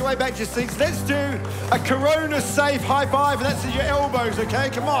is you make your way back to your seats. Let's do a Corona safe high five, and that's at your elbows, okay?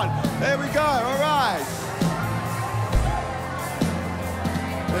 Come on. There we go. All right.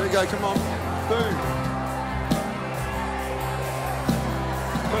 There we go. Come on. Boom.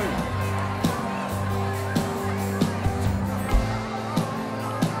 Boom.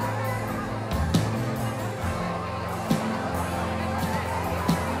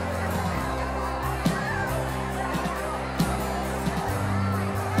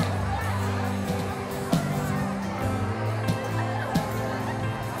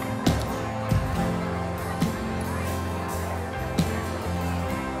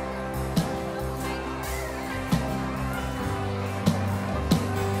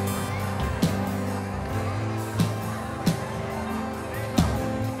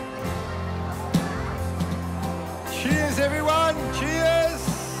 Cheers, everyone. Cheers.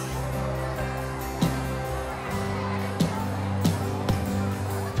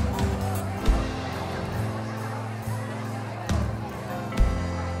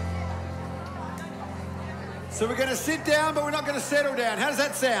 So we're going to sit down, but we're not going to settle down. How does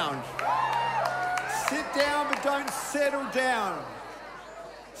that sound? Sit down, but don't settle down.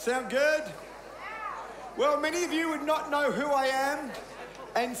 Sound good? Well, many of you would not know who I am.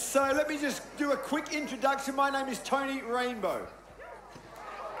 And so let me just do a quick introduction. My name is Tony Rainbow.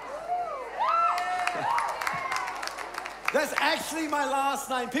 That's actually my last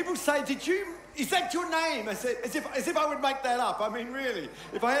name. People say, is that your name? I said, as if I would make that up. I mean, really,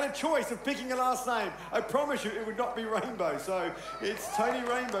 if I had a choice of picking a last name, I promise you it would not be Rainbow. So it's Tony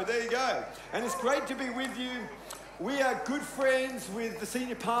Rainbow. There you go. And it's great to be with you. We are good friends with the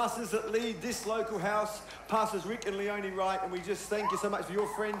senior pastors that lead this local house, Pastors Rick and Leonie Wright, and we just thank you so much for your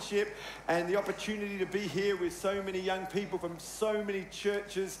friendship and the opportunity to be here with so many young people from so many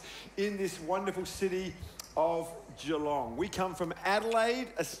churches in this wonderful city of Geelong. We come from Adelaide,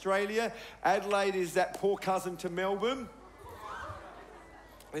 Australia. Adelaide is that poor cousin to Melbourne.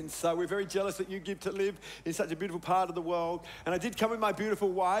 And so we're very jealous that you get to live in such a beautiful part of the world. And I did come with my beautiful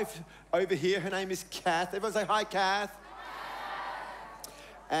wife over here. Her name is Kath. Everyone say hi, Kath.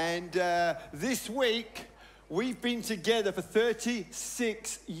 And this week, we've been together for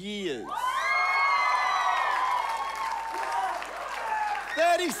 36 years.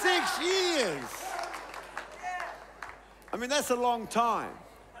 36 years. I mean, that's a long time.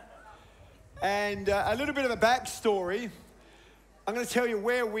 And a little bit of a backstory. I'm going to tell you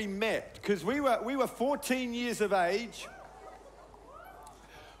where we met, because we were 14 years of age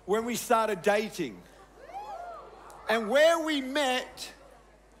when we started dating. And where we met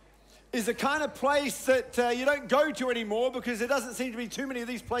is the kind of place that you don't go to anymore, because there doesn't seem to be too many of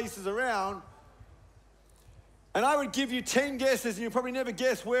these places around. And I would give you 10 guesses, and you'll probably never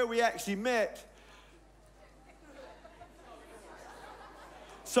guess where we actually met.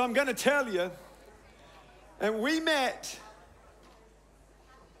 So I'm going to tell you. And we met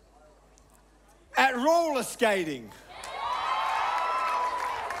at roller skating.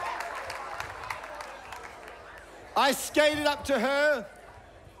 I skated up to her.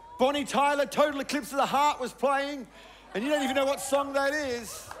 Bonnie Tyler, Total Eclipse of the Heart was playing, and you don't even know what song that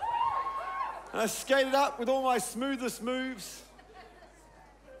is. And I skated up with all my smoothest moves.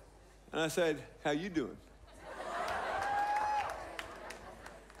 And I said, "How you doing?"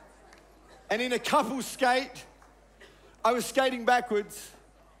 And in a couple skate, I was skating backwards.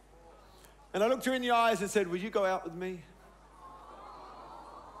 And I looked her in the eyes and said, "Will you go out with me?"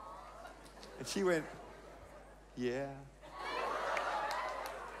 And she went, "Yeah."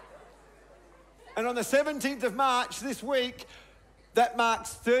 And on the 17th of March this week, that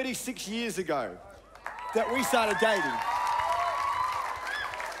marks 36 years ago that we started dating.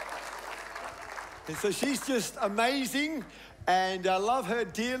 And so she's just amazing. And I love her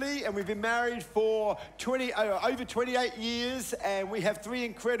dearly, and we've been married for over 28 years, and we have 3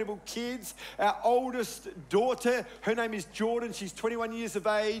 incredible kids. Our oldest daughter, her name is Jordan. She's 21 years of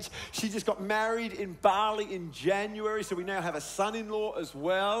age. She just got married in Bali in January, so we now have a son-in-law as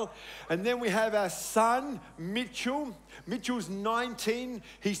well. And then we have our son, Mitchell. Mitchell's 19.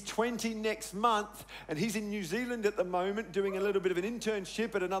 He's 20 next month, and he's in New Zealand at the moment doing a little bit of an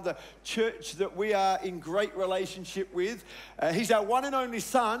internship at another church that we are in great relationship with. He's our one and only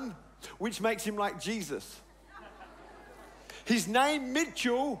son, which makes him like Jesus. His name,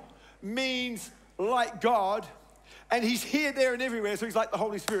 Mitchell, means like God, and he's here, there, and everywhere, so he's like the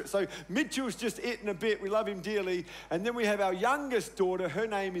Holy Spirit. So Mitchell's just it and a bit. We love him dearly. And then we have our youngest daughter. Her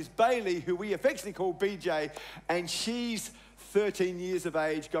name is Bailey, who we affectionately call BJ, and she's 13 years of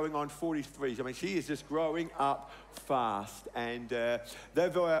age, going on 43. I mean, she is just growing up fast. And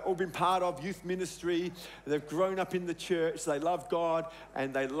they've all been part of youth ministry. They've grown up in the church. They love God,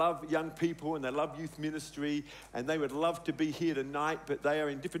 and they love young people, and they love youth ministry. And they would love to be here tonight, but they are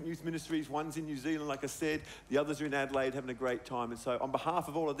in different youth ministries. One's in New Zealand, like I said. The others are in Adelaide, having a great time. And so on behalf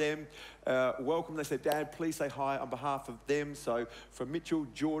of all of them, welcome. They said, "Dad, please say hi on behalf of them." So from Mitchell,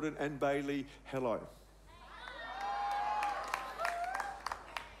 Jordan, and Bailey, hello.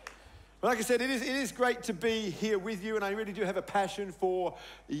 Like I said, it is great to be here with you, and I really do have a passion for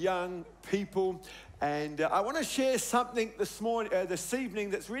young people. And I want to share something this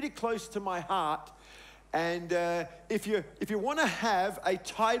evening that's really close to my heart. And if you want to have a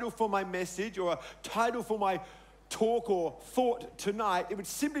title for my message or a title for my talk or thought tonight, it would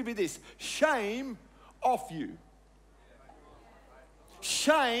simply be this: shame off you.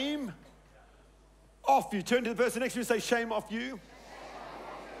 Shame off you. Turn to the person next to you and say, "Shame off you."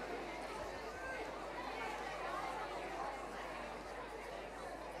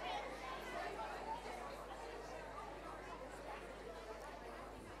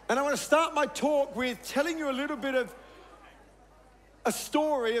 And I want to start my talk with telling you a little bit of a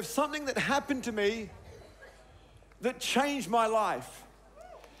story of something that happened to me that changed my life.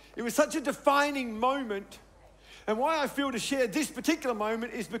 It was such a defining moment. And why I feel to share this particular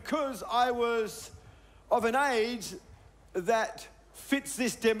moment is because I was of an age that fits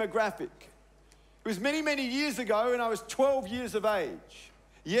this demographic. It was many, many years ago, and I was 12 years of age.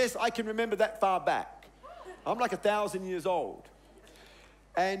 Yes, I can remember that far back. I'm like 1,000 years old.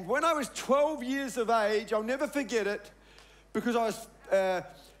 And when I was 12 years of age, I'll never forget it, because I was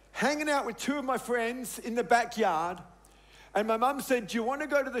hanging out with 2 of my friends in the backyard, and my mum said, "Do you want to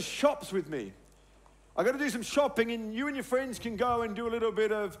go to the shops with me? I've got to do some shopping, and you and your friends can go and do a little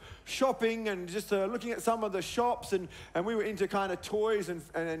bit of shopping," and just looking at some of the shops, and we were into kind of toys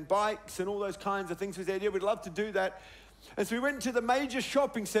and bikes and all those kinds of things. We said, "Yeah, we'd love to do that." And so we went to the major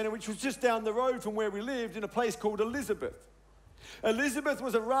shopping centre, which was just down the road from where we lived, in a place called Elizabeth. Elizabeth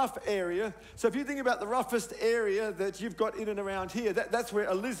was a rough area. So if you think about the roughest area that you've got in and around here, that's where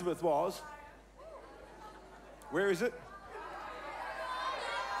Elizabeth was. Where is it?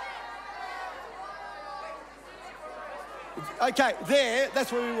 Okay, there,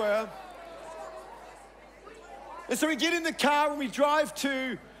 that's where we were. And so we get in the car and we drive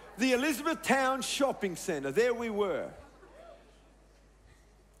to the Elizabeth Town Shopping Centre. There we were.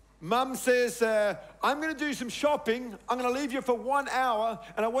 Mum says, I'm going to do some shopping. I'm going to leave you for 1 hour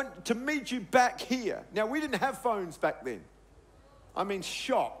and I want to meet you back here. Now, we didn't have phones back then. I mean,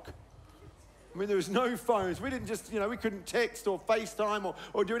 shock. I mean, there was no phones. We didn't just, we couldn't text or FaceTime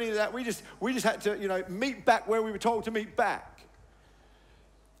or do any of that. We just had to, meet back where we were told to meet back.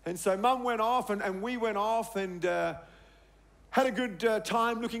 And so Mum went off and we went off and had a good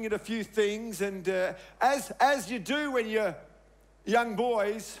time looking at a few things. And as you do when you're young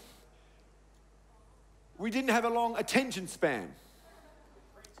boys, we didn't have a long attention span.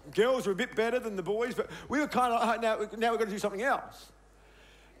 Girls were a bit better than the boys, but we were kind of like, now we've got to do something else.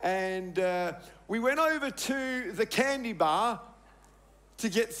 And we went over to the candy bar to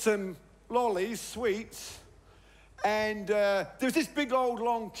get some lollies, sweets. And there was this big old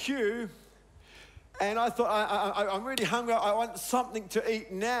long queue. And I thought, I'm really hungry. I want something to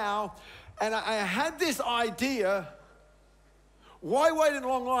eat now. And I had this idea, why wait in a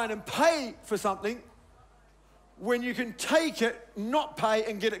long line and pay for something when you can take it, not pay,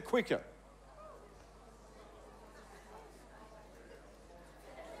 and get it quicker?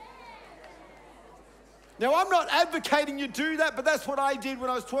 Now, I'm not advocating you do that, but that's what I did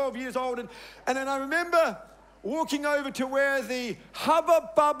when I was 12 years old. And then I remember walking over to where the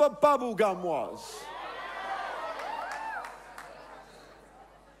Hubba Bubba bubble gum was.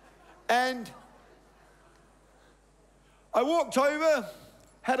 And I walked over,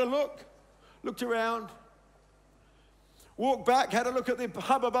 had a look, looked around, walked back, had a look at the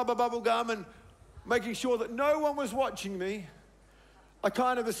Hubba Bubba bubble gum, and making sure that no one was watching me, I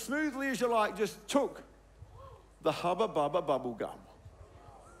kind of, as smoothly as you like, just took the Hubba Bubba bubble gum,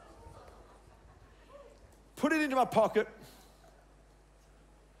 put it into my pocket,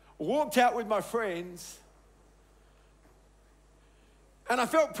 walked out with my friends, and I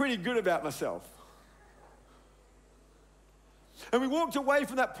felt pretty good about myself. And we walked away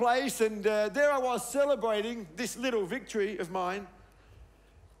from that place, and there I was celebrating this little victory of mine.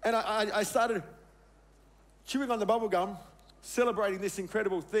 And I started chewing on the bubble gum, celebrating this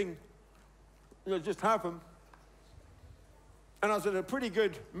incredible thing that just happened. And I was in a pretty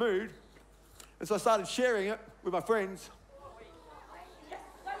good mood. And so I started sharing it with my friends.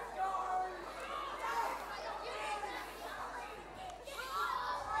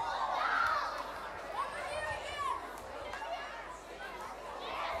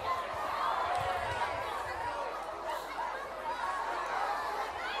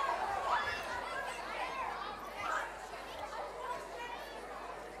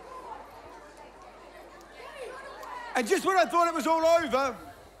 And just when I thought it was all over,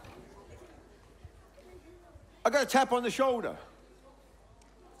 I got a tap on the shoulder.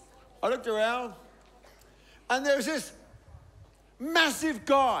 I looked around, and there was this massive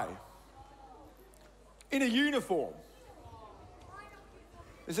guy in a uniform.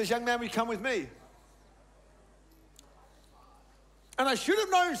 He says, "Young man, will you come with me?" And I should have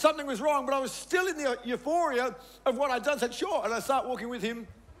known something was wrong, but I was still in the euphoria of what I'd done. I said, "Sure," and I start walking with him.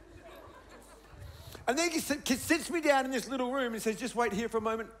 And then he sits me down in this little room and says, "Just wait here for a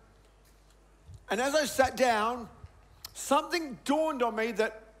moment." And as I sat down, something dawned on me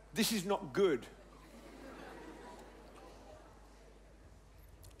that this is not good.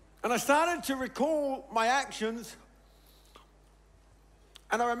 And I started to recall my actions.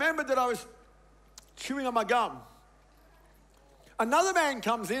 And I remembered that I was chewing on my gum. Another man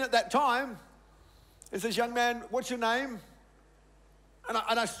comes in at that time and says, "Young man, what's your name?" And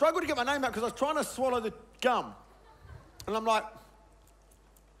I struggled to get my name out because I was trying to swallow the gum. And I'm like,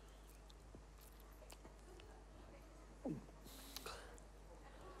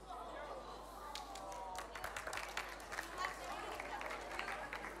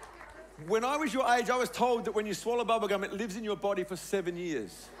 when I was your age, I was told that when you swallow bubble gum, it lives in your body for 7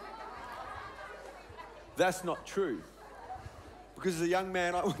 years. That's not true. Because as a young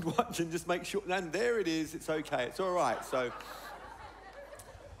man, I would watch and just make sure, and there it is, it's okay, it's all right. So,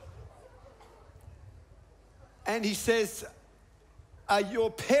 and he says, "Are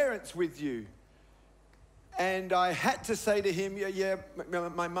your parents with you?" And I had to say to him, yeah,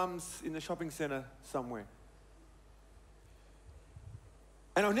 my mum's in the shopping centre somewhere.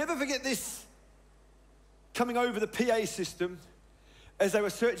 And I'll never forget this coming over the PA system as they were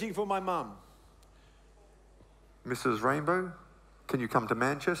searching for my mum. Mrs. Rainbow, can you come to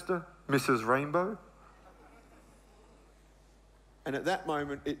Manchester? Mrs. Rainbow? And at that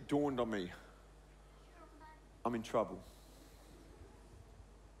moment, it dawned on me, I'm in trouble.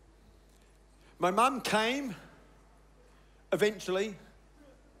 My mum came, eventually,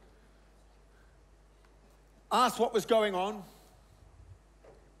 asked what was going on.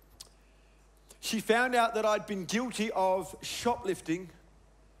 She found out that I'd been guilty of shoplifting,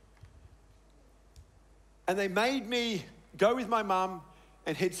 and they made me go with my mum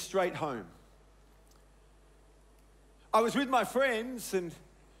and head straight home. I was with my friends, and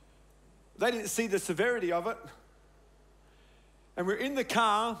they didn't see the severity of it. And we're in the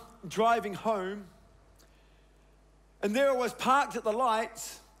car, driving home, and there I was parked at the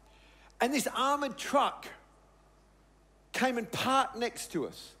lights, and this armoured truck came and parked next to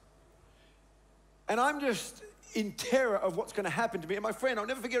us. And I'm just in terror of what's going to happen to me. And my friend, I'll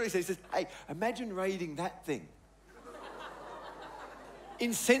never forget what he says. He says, hey, imagine raiding that thing.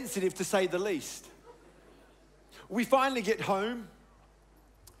 Insensitive, to say the least. We finally get home.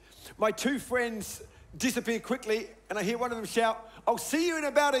 My two friends disappear quickly, and I hear one of them shout, I'll see you in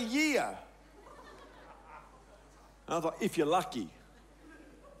about a year. And I thought, if you're lucky.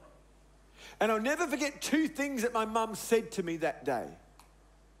 And I'll never forget two things that my mum said to me that day.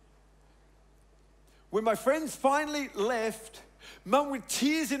 When my friends finally left, Mum, with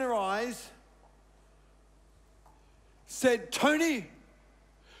tears in her eyes, said, Tony,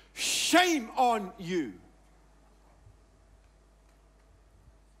 shame on you.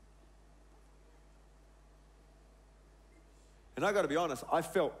 And I got to be honest, I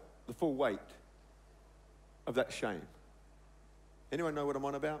felt the full weight of that shame. Anyone know what I'm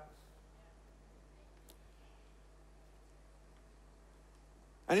on about?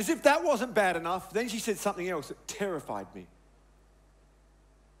 And as if that wasn't bad enough, then she said something else that terrified me.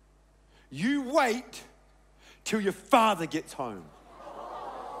 You wait till your father gets home.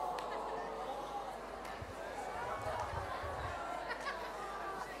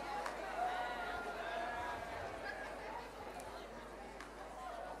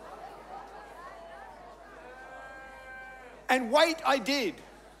 And wait, I did.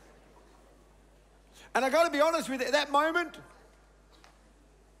 And I got to be honest with you, at that moment,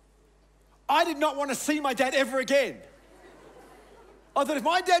 I did not want to see my dad ever again. I thought, if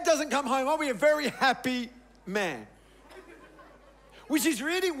my dad doesn't come home, I'll be a very happy man. Which is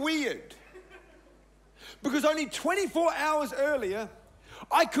really weird. Because only 24 hours earlier,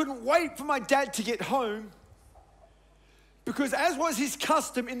 I couldn't wait for my dad to get home. Because as was his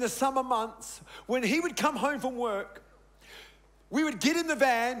custom in the summer months, when he would come home from work, we would get in the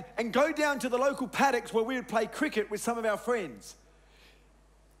van and go down to the local paddocks where we would play cricket with some of our friends.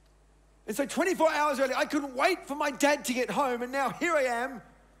 And so 24 hours earlier, I couldn't wait for my dad to get home, and now here I am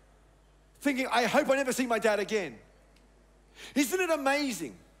thinking, I hope I never see my dad again. Isn't it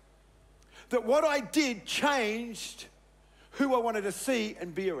amazing that what I did changed who I wanted to see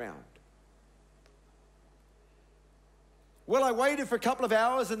and be around? Well, I waited for a couple of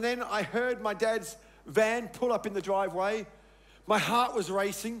hours, and then I heard my dad's van pull up in the driveway. My heart was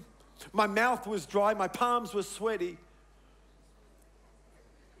racing, my mouth was dry, my palms were sweaty.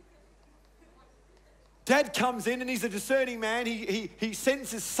 Dad comes in, and he's a discerning man. He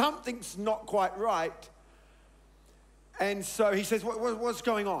senses something's not quite right. And so he says, what's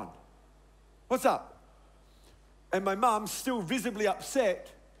going on? What's up? And my mum, still visibly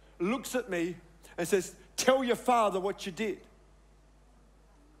upset, looks at me and says, tell your father what you did.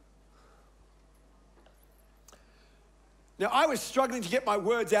 Now, I was struggling to get my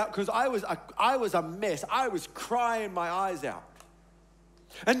words out because I was a mess. I was crying my eyes out.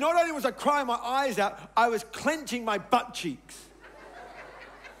 And not only was I crying my eyes out, I was clenching my butt cheeks.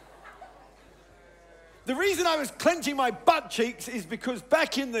 The reason I was clenching my butt cheeks is because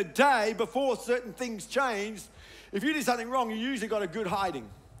back in the day, before certain things changed, if you did something wrong, you usually got a good hiding.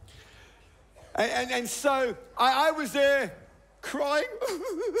 And so I was there crying,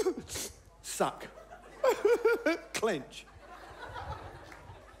 suck, clench.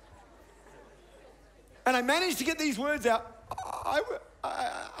 And I managed to get these words out.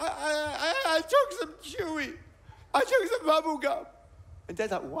 I took some chewy. I took some bubble gum. And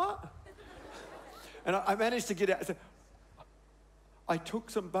Dad's like, what? And I managed to get out. I said, I took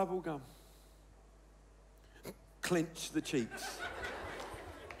some bubble gum. Clench the cheeks.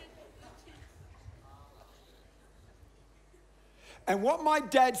 And what my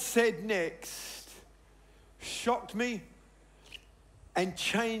dad said next shocked me and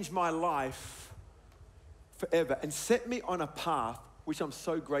changed my life forever and set me on a path which I'm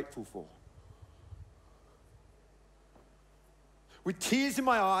so grateful for. with tears in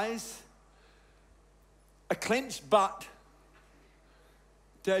my eyes, a clenched butt,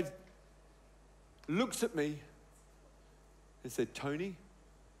 Dad looks at me and said, Tony,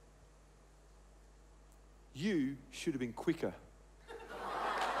 you should have been quicker.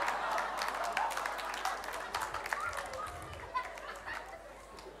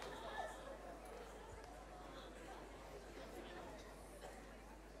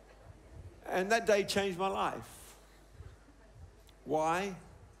 And that day changed my life. Why?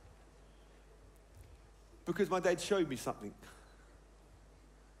 Because my dad showed me something.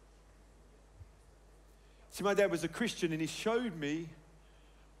 See, my dad was a Christian and he showed me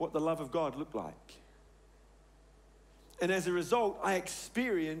what the love of God looked like. And as a result, I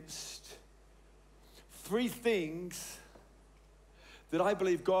experienced 3 things that I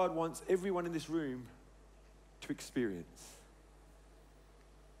believe God wants everyone in this room to experience.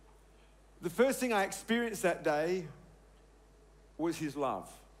 The first thing I experienced that day was his love.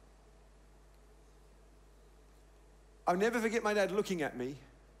 I'll never forget my dad looking at me.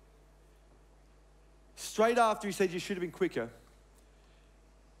 Straight after he said, you should have been quicker,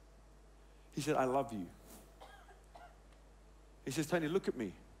 he said, I love you. He says, Tony, look at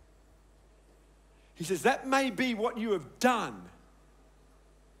me. He says, that may be what you have done,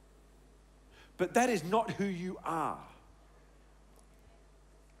 but that is not who you are.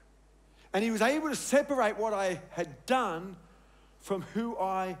 And he was able to separate what I had done from who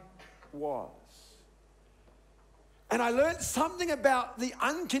I was. And I learned something about the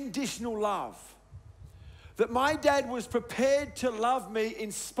unconditional love. That my dad was prepared to love me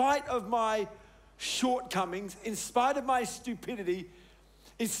in spite of my shortcomings, in spite of my stupidity,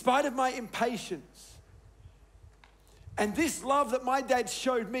 in spite of my impatience. And this love that my dad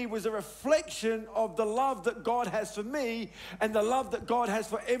showed me was a reflection of the love that God has for me and the love that God has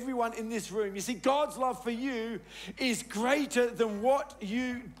for everyone in this room. You see, God's love for you is greater than what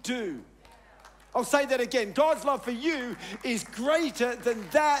you do. I'll say that again. God's love for you is greater than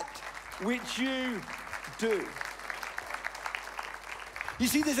that which you do. You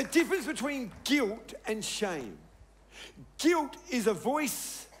see, there's a difference between guilt and shame. Guilt is a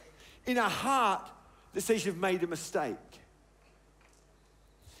voice in our heart that says you've made a mistake.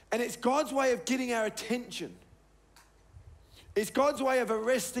 And it's God's way of getting our attention. It's God's way of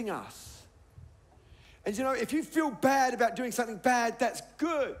arresting us. And you know, if you feel bad about doing something bad, that's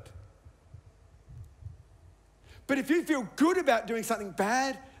good. But if you feel good about doing something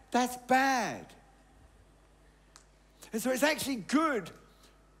bad, that's bad. And so it's actually good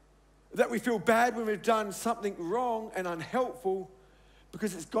that we feel bad when we've done something wrong and unhelpful,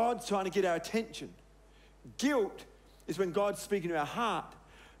 because it's God trying to get our attention. Guilt is when God's speaking to our heart,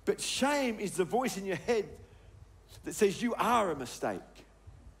 but shame is the voice in your head that says you are a mistake.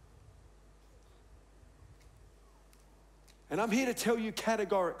 And I'm here to tell you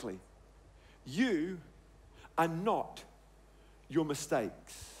categorically, you are not your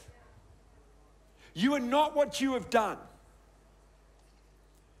mistakes. You are not what you have done.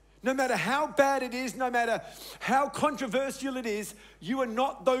 No matter how bad it is, no matter how controversial it is, you are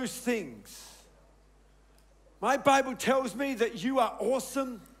not those things. My Bible tells me that you are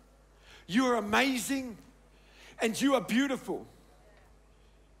awesome, you are amazing, and you are beautiful.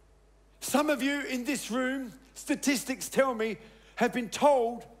 Some of you in this room, statistics tell me, have been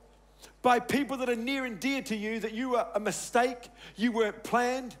told by people that are near and dear to you that you are a mistake, you weren't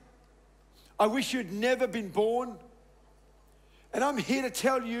planned. I wish you'd never been born. And I'm here to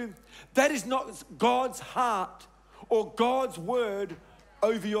tell you that is not God's heart or God's word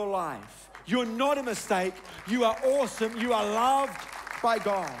over your life. You're not a mistake. You are awesome. You are loved by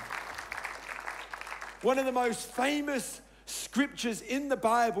God. One of the most famous scriptures in the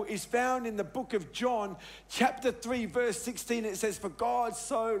Bible is found in the book of John, chapter 3, verse 16. It says, for God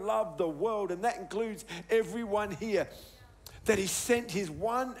so loved the world, and that includes everyone here, that he sent his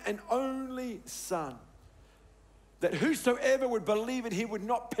one and only Son, that whosoever would believe in him would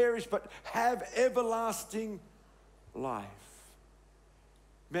not perish but have everlasting life.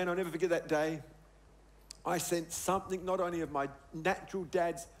 Man, I'll never forget that day. I sensed something not only of my natural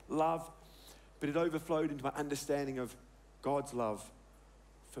dad's love, but it overflowed into my understanding of God's love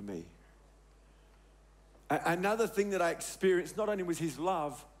for me. Another thing that I experienced not only was his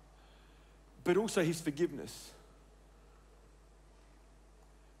love, but also his forgiveness.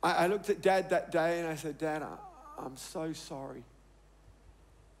 I looked at Dad that day and I said, Dad, I'm so sorry.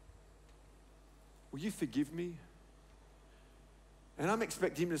 Will you forgive me? And I'm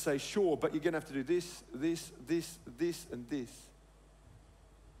expecting him to say, sure, but you're going to have to do this, this, this, this, and this.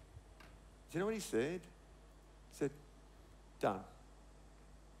 Do you know what he said? He said, done.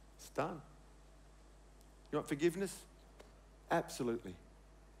 It's done. You want forgiveness? Absolutely.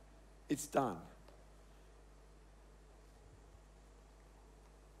 It's done.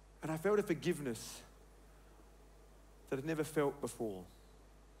 And I felt a forgiveness that I'd never felt before.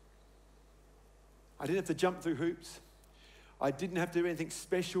 I didn't have to jump through hoops. I didn't have to do anything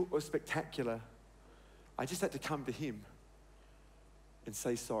special or spectacular. I just had to come to him and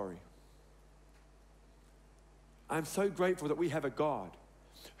say sorry. I'm so grateful that we have a God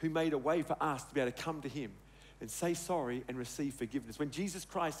who made a way for us to be able to come to him and say sorry and receive forgiveness. When Jesus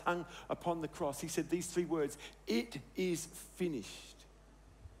Christ hung upon the cross, he said these 3 words, "It is finished."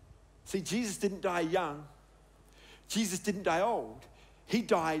 See, Jesus didn't die young. Jesus didn't die old. He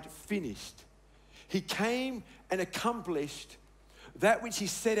died finished. He came and accomplished that which he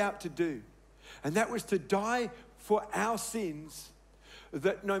set out to do. And that was to die for our sins,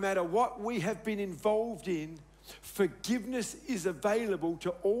 that no matter what we have been involved in, forgiveness is available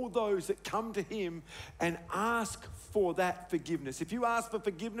to all those that come to him and ask for that forgiveness. If you ask for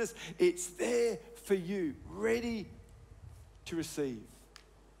forgiveness, it's there for you, ready to receive.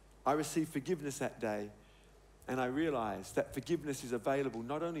 I received forgiveness that day, and I realized that forgiveness is available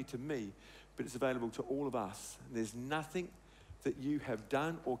not only to me, but it's available to all of us. And there's nothing that you have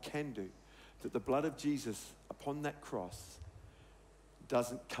done or can do that the blood of Jesus upon that cross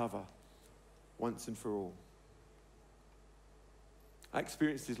doesn't cover once and for all. I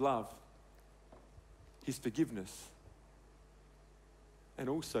experienced his love, his forgiveness, and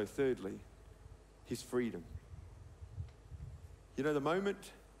also, thirdly, his freedom. You know, the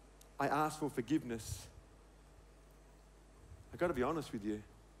moment I asked for forgiveness, I've got to be honest with you,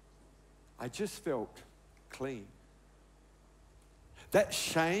 I just felt clean. That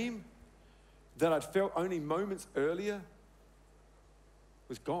shame that I'd felt only moments earlier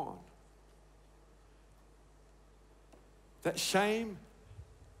was gone. That shame,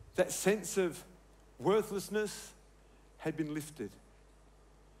 that sense of worthlessness had been lifted.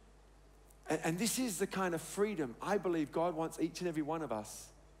 And this is the kind of freedom I believe God wants each and every one of us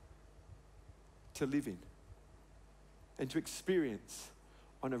to live in and to experience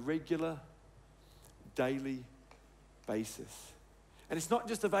on a regular, daily basis. And it's not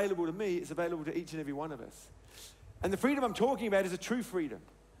just available to me, it's available to each and every one of us. And the freedom I'm talking about is a true freedom.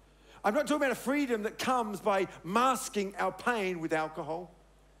 I'm not talking about a freedom that comes by masking our pain with alcohol.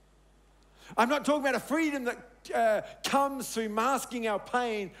 I'm not talking about a freedom that comes through masking our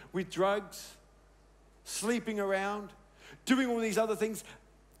pain with drugs, sleeping around, doing all these other things.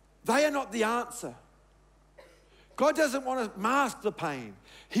 They are not the answer. God doesn't want to mask the pain.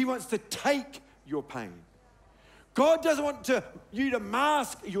 He wants to take your pain. God doesn't want you to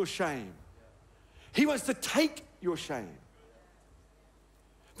mask your shame. He wants to take your shame.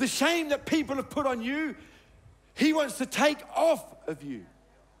 The shame that people have put on you, he wants to take off of you.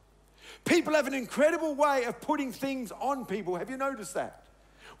 People have an incredible way of putting things on people. Have you noticed that?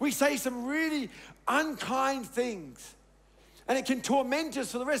 We say some really unkind things, and it can torment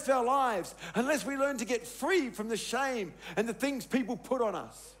us for the rest of our lives unless we learn to get free from the shame and the things people put on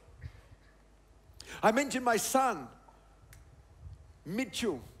us. I mentioned my son,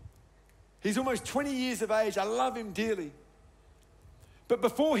 Mitchell. He's almost 20 years of age. I love him dearly. But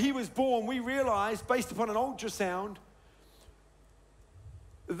before he was born, we realized, based upon an ultrasound,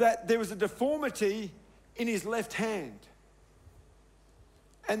 that there was a deformity in his left hand.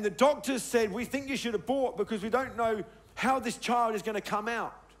 And the doctors said, we think you should abort because we don't know how this child is going to come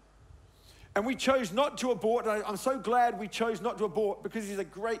out. And we chose not to abort. And I'm so glad we chose not to abort because he's a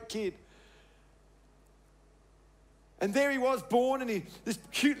great kid. And there he was, born, and this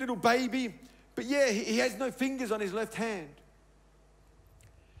cute little baby. But yeah, he has no fingers on his left hand.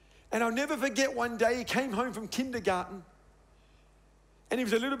 And I'll never forget one day he came home from kindergarten and he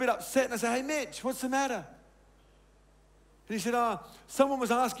was a little bit upset. And I said, hey, Mitch, what's the matter? And he said, someone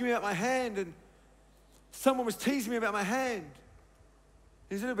was asking me about my hand and someone was teasing me about my hand.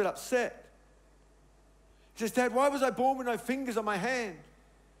 He's a little bit upset. He says, Dad, why was I born with no fingers on my hand?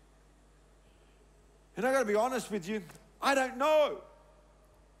 And I got to be honest with you, I don't know.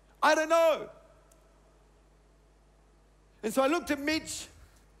 I don't know. And so I looked at Mitch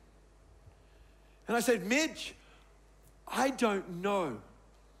and I said, Mitch, I don't know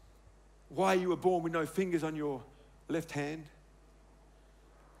why you were born with no fingers on your left hand.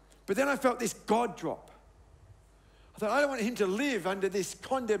 But then I felt this God drop. I thought, I don't want him to live under this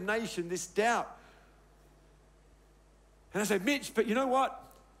condemnation, this doubt. And I said, Mitch, but you know what?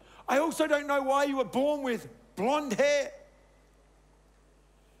 I also don't know why you were born with blonde hair.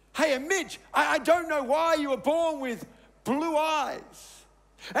 Hey, and Mitch, I don't know why you were born with blue eyes.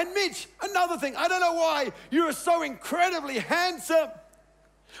 And Mitch, another thing, I don't know why you are so incredibly handsome.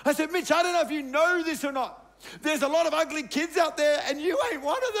 I said, Mitch, I don't know if you know this or not, There's a lot of ugly kids out there, and you ain't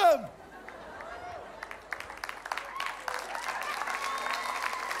one of them.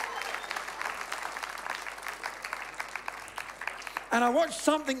 And I watched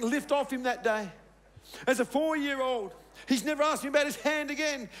something lift off him that day. As a 4-year-old, he's never asked me about his hand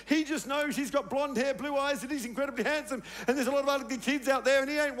again. He just knows he's got blonde hair, blue eyes, and he's incredibly handsome. And there's a lot of ugly kids out there, and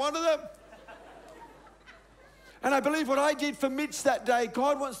he ain't one of them. And I believe what I did for Mitch that day,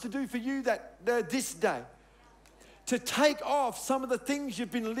 God wants to do for you this day. To take off some of the things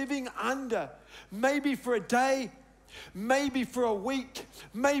you've been living under. Maybe for a day, maybe for a week,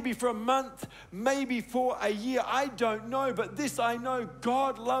 maybe for a month, maybe for a year. I don't know, but this I know,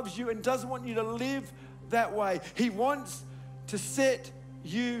 God loves you and doesn't want you to live that way. He wants to set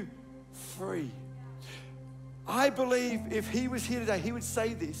you free. I believe if he was here today, he would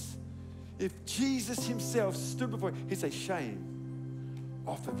say this. If Jesus himself stood before you, he'd say, shame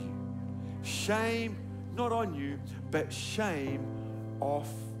off of you. Shame not on you, but shame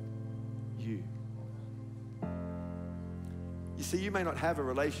off you. You see, you may not have a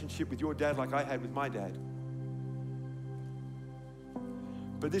relationship with your dad like I had with my dad.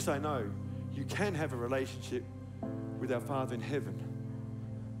 But this I know, you can have a relationship with our Father in heaven.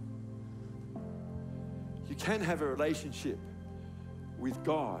 You can have a relationship with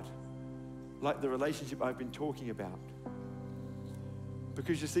God like the relationship I've been talking about.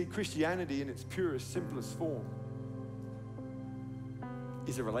 Because you see, Christianity in its purest, simplest form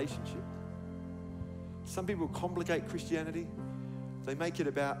is a relationship. Some people complicate Christianity. They make it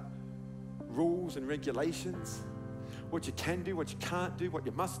about rules and regulations, what you can do, what you can't do, what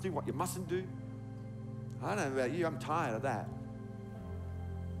you must do, what you mustn't do. I don't know about you, I'm tired of that.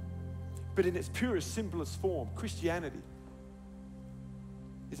 But in its purest, simplest form, Christianity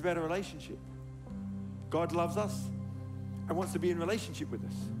is about a relationship. God loves us and wants to be in relationship with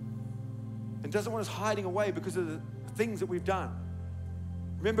us and doesn't want us hiding away because of the things that we've done.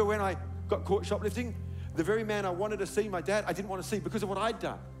 Remember when I got caught shoplifting? The very man I wanted to see, my dad, I didn't want to see because of what I'd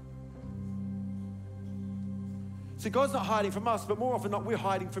done. See, God's not hiding from us, but more often than not, we're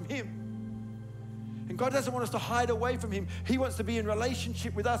hiding from him. And God doesn't want us to hide away from him. He wants to be in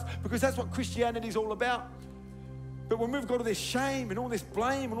relationship with us because that's what Christianity is all about. But when we've got all this shame and all this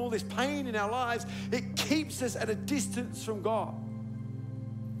blame and all this pain in our lives, it keeps us at a distance from God.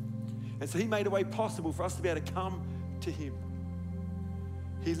 And so he made a way possible for us to be able to come to him.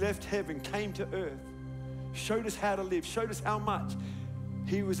 He left heaven, came to earth, showed us how to live, showed us how much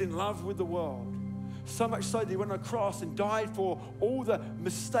he was in love with the world. So much so that he went on a cross and died for all the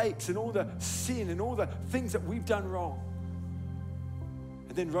mistakes and all the sin and all the things that we've done wrong.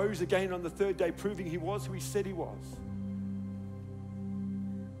 And then rose again on the third day, proving he was who he said he was.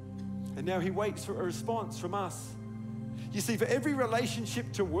 And now he waits for a response from us. You see, for every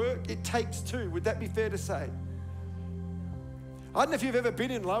relationship to work, it takes two. Would that be fair to say? I don't know if you've ever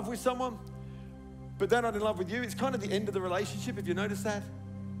been in love with someone, but they're not in love with you. It's kind of the end of the relationship, if you notice that.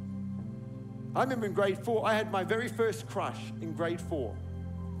 I remember in grade 4, I had my very first crush in grade 4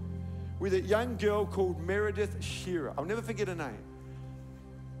 with a young girl called Meredith Shearer. I'll never forget her name.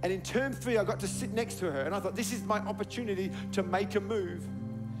 And in term 3, I got to sit next to her, and I thought, this is my opportunity to make a move.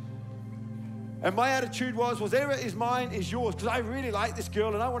 And my attitude was, whatever is mine is yours, because I really liked this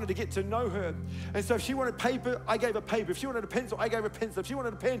girl and I wanted to get to know her. And so if she wanted paper, I gave her paper. If she wanted a pencil, I gave her a pencil. If she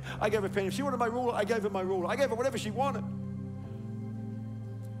wanted a pen, I gave her a pen. If she wanted my ruler, I gave her my ruler. I gave her whatever she wanted.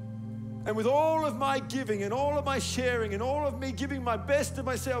 And with all of my giving and all of my sharing and all of me giving my best to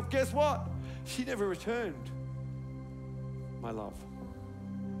myself, guess what? She never returned my love.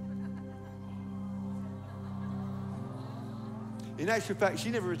 In actual fact, she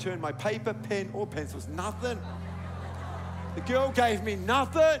never returned my paper, pen, or pencils. Nothing. The girl gave me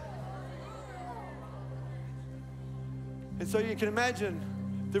nothing. And so you can imagine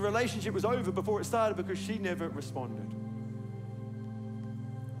the relationship was over before it started because she never responded.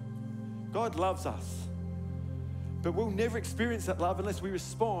 God loves us, but we'll never experience that love unless we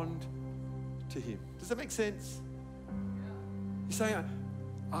respond to him. Does that make sense? You're saying,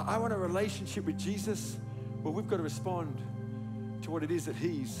 I want a relationship with Jesus. Well, we've got to respond to what it is that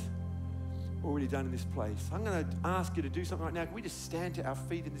he's already done in this place. I'm going to ask you to do something right now. Can we just stand to our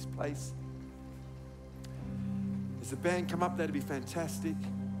feet in this place? As the band come up, that'd be fantastic.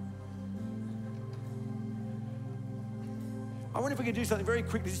 I wonder if we can do something very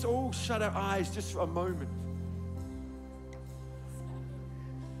quickly. Just all shut our eyes just for a moment.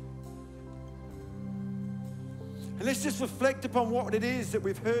 And let's just reflect upon what it is that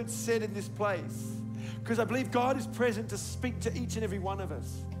we've heard said in this place. Because I believe God is present to speak to each and every one of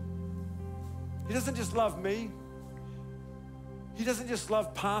us. He doesn't just love me. He doesn't just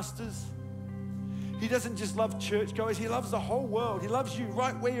love pastors. He doesn't just love churchgoers, he loves the whole world. He loves you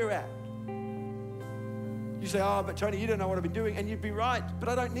right where you're at. You say, oh, but Tony, you don't know what I've been doing. And you'd be right, but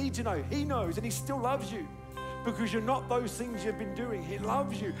I don't need to know. He knows, and he still loves you because you're not those things you've been doing. He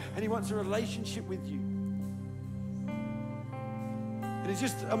loves you, and he wants a relationship with you. And it's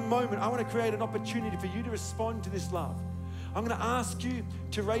just a moment. I want to create an opportunity for you to respond to this love. I'm going to ask you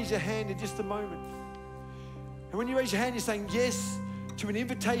to raise your hand in just a moment. And when you raise your hand, you're saying yes to an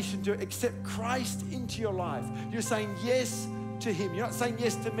invitation to accept Christ into your life. You're saying yes to him. You're not saying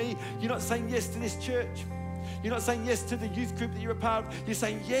yes to me. You're not saying yes to this church. You're not saying yes to the youth group that you're a part of. You're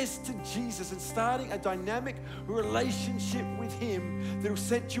saying yes to Jesus and starting a dynamic relationship with him that will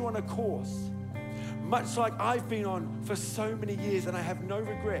set you on a course, much like I've been on for so many years, and I have no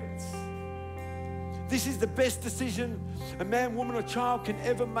regrets. This is the best decision a man, woman, or child can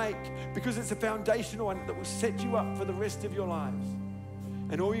ever make because it's a foundational one that will set you up for the rest of your lives.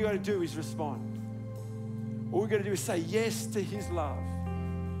 And all you got to do is respond. All you got to do is say yes to his love.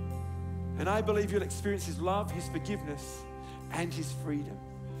 And I believe you'll experience his love, his forgiveness, and his freedom.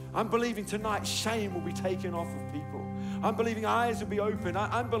 I'm believing tonight shame will be taken off of people. I'm believing eyes will be open.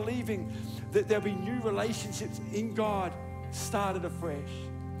 I'm believing that there'll be new relationships in God started afresh.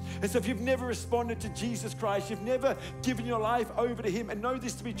 And so if you've never responded to Jesus Christ, you've never given your life over to him, and know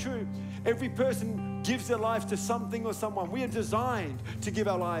this to be true, every person gives their life to something or someone. We are designed to give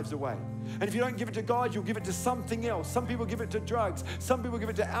our lives away. And if you don't give it to God, you'll give it to something else. Some people give it to drugs. Some people give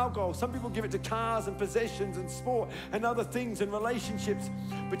it to alcohol. Some people give it to cars and possessions and sport and other things and relationships.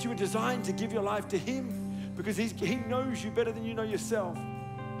 But you were designed to give your life to him because he knows you better than you know yourself.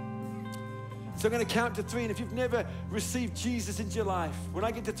 So I'm going to count to 3, and if you've never received Jesus into your life, when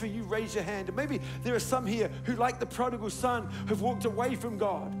I get to 3, you raise your hand. And maybe there are some here who, like the prodigal son, have walked away from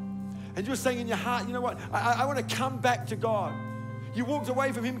God. And you're saying in your heart, you know what, I want to come back to God. You walked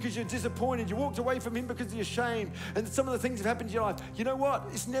away from him because you're disappointed. You walked away from him because you're ashamed. And some of the things have happened in your life. You know what?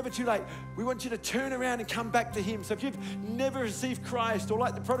 It's never too late. We want you to turn around and come back to him. So if you've never received Christ, or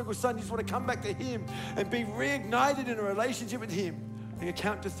like the prodigal son, you just want to come back to him and be reignited in a relationship with him, I'm going to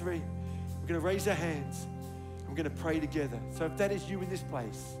count to 3. We're going to raise our hands. We're going to pray together. So if that is you in this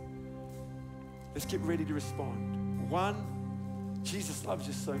place, let's get ready to respond. 1, Jesus loves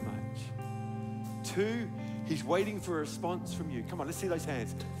you so much. 2, he's waiting for a response from you. Come on, let's see those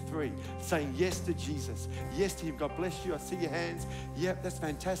hands. 3, saying yes to Jesus. Yes to him. God bless you. I see your hands. Yep, that's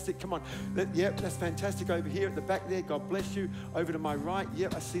fantastic. Come on. Yep, that's fantastic. Over here at the back there. God bless you. Over to my right.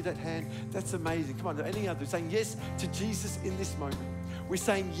 Yep, I see that hand. That's amazing. Come on, any others? Saying yes to Jesus in this moment. We're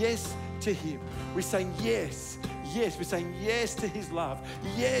saying yes to him. We're saying yes. Yes, we're saying yes to his love.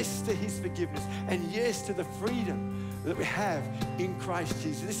 Yes to his forgiveness. And yes to the freedom that we have in Christ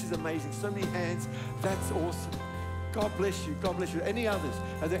Jesus. This is amazing. So many hands. That's awesome. God bless you. God bless you. Any others?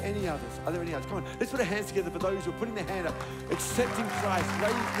 Are there any others? Are there any others? Come on, let's put our hands together for those who are putting their hand up, accepting Christ.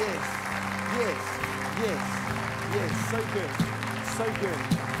 Raise yes. Yes. Yes. Yes. So good. So good.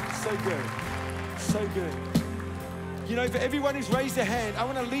 So good. So good. You know, for everyone who's raised their hand, I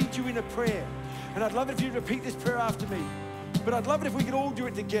want to lead you in a prayer. And I'd love it if you'd repeat this prayer after me. But I'd love it if we could all do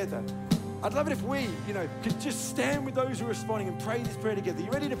it together. I'd love it if we, could just stand with those who are responding and pray this prayer together.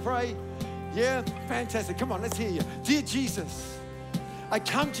 You ready to pray? Yeah? Fantastic. Come on, let's hear you. Dear Jesus, I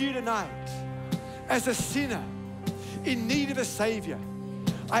come to you tonight as a sinner in need of a Savior.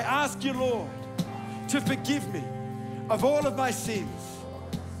 I ask you, Lord, to forgive me of all of my sins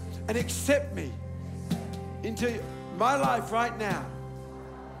and accept me into my life right now.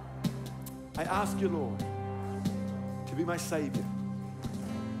 I ask you, Lord, to be my Savior,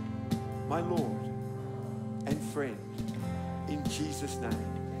 my Lord and friend, in Jesus' name.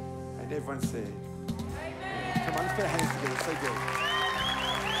 And everyone said, amen. Come on, let's put our hands together. It's so good.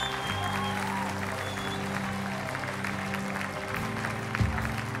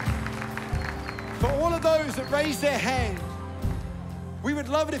 For all of those that raised their hand, we would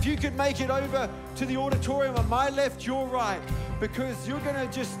love it if you could make it over to the auditorium on my left, your right, because you're going to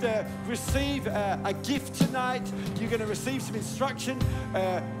just receive a gift tonight. You're going to receive some instruction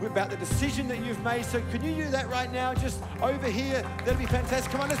about the decision that you've made. So can you do that right now, just over here? That'll be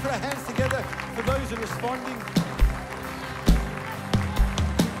fantastic. Come on, let's put our hands together for those who are responding.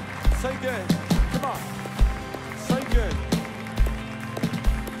 So good. Come on. So good.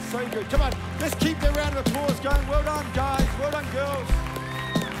 So good. Come on, let's keep the round of applause going. Well done, guys. Well done, girls.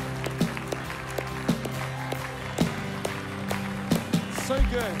 So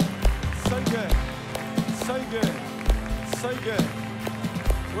good, so good, so good, so good.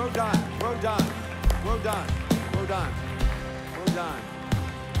 Well done, well done, well done, well done, well done.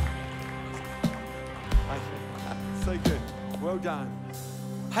 So good, well done.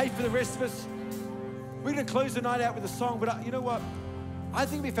 Hey, for the rest of us, We're going to close the night out with a song, but you know what? I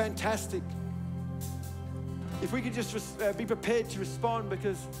think it'd be fantastic if we could just be prepared to respond,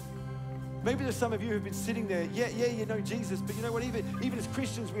 because maybe there's some of you who've been sitting there, yeah, you know Jesus, but you know what, even as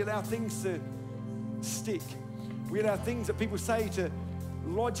Christians, we allow things to stick. We allow things that people say to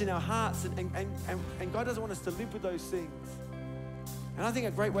lodge in our hearts, and God doesn't want us to live with those things. And I think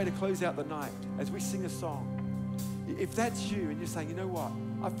a great way to close out the night as we sing a song, if that's you and you're saying, you know what,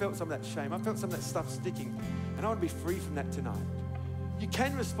 I felt some of that shame, I felt some of that stuff sticking, and I want to be free from that tonight. You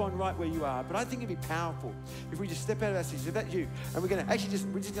can respond right where you are, but I think it'd be powerful if we just step out of our seats. If that's you, and we're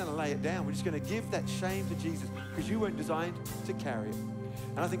just going to lay it down. We're just going to give that shame to Jesus, because you weren't designed to carry it.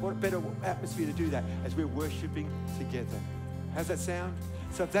 And I think what better atmosphere to do that as we're worshiping together. How's that sound?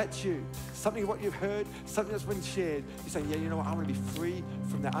 So if that's you, something of what you've heard, something that's been shared, you're saying, yeah, you know what, I want to be free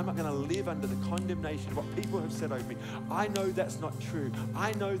from that. I'm not going to live under the condemnation of what people have said over me. I know that's not true.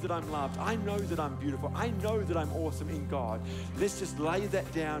 I know that I'm loved. I know that I'm beautiful. I know that I'm awesome in God. Let's just lay that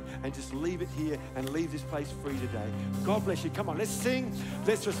down and just leave it here and leave this place free today. God bless you. Come on, let's sing.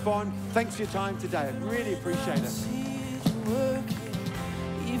 Let's respond. Thanks for your time today. I really appreciate it.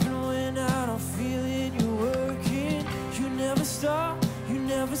 Even when I don't feel it, you're working. You never stop. You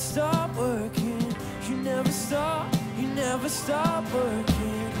never stop working. You never stop. You never stop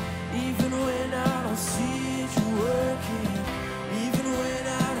working. Even when I don't see it, you're working. Even when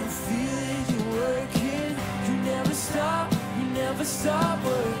I don't feel it, you're working. You never stop. You never stop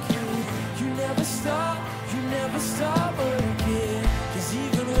working. You never stop. You never stop working. 'Cause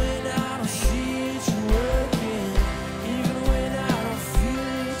even when I don't see it, you're working. Even when I don't feel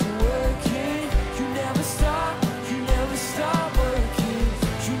it, you're working. You never stop. You never stop working.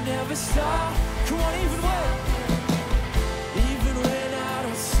 You never stop. Come on, even when I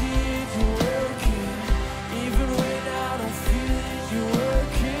don't see it, you're working. Even when I don't feel it, you're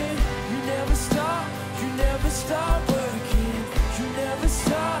working. You never stop. You never stop working. You never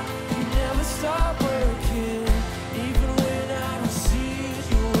stop. You never stop working. Even when I don't see it,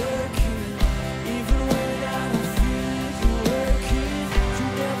 you're working. Even when I don't feel it, you're working. You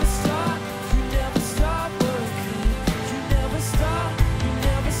never stop. You never stop working. You never stop. You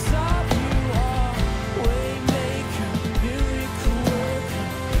never stop. You are waymaker, miracle worker,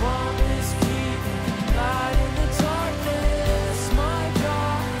 promise keeper, light in the darkness. My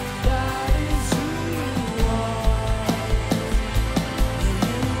God, that is who you are.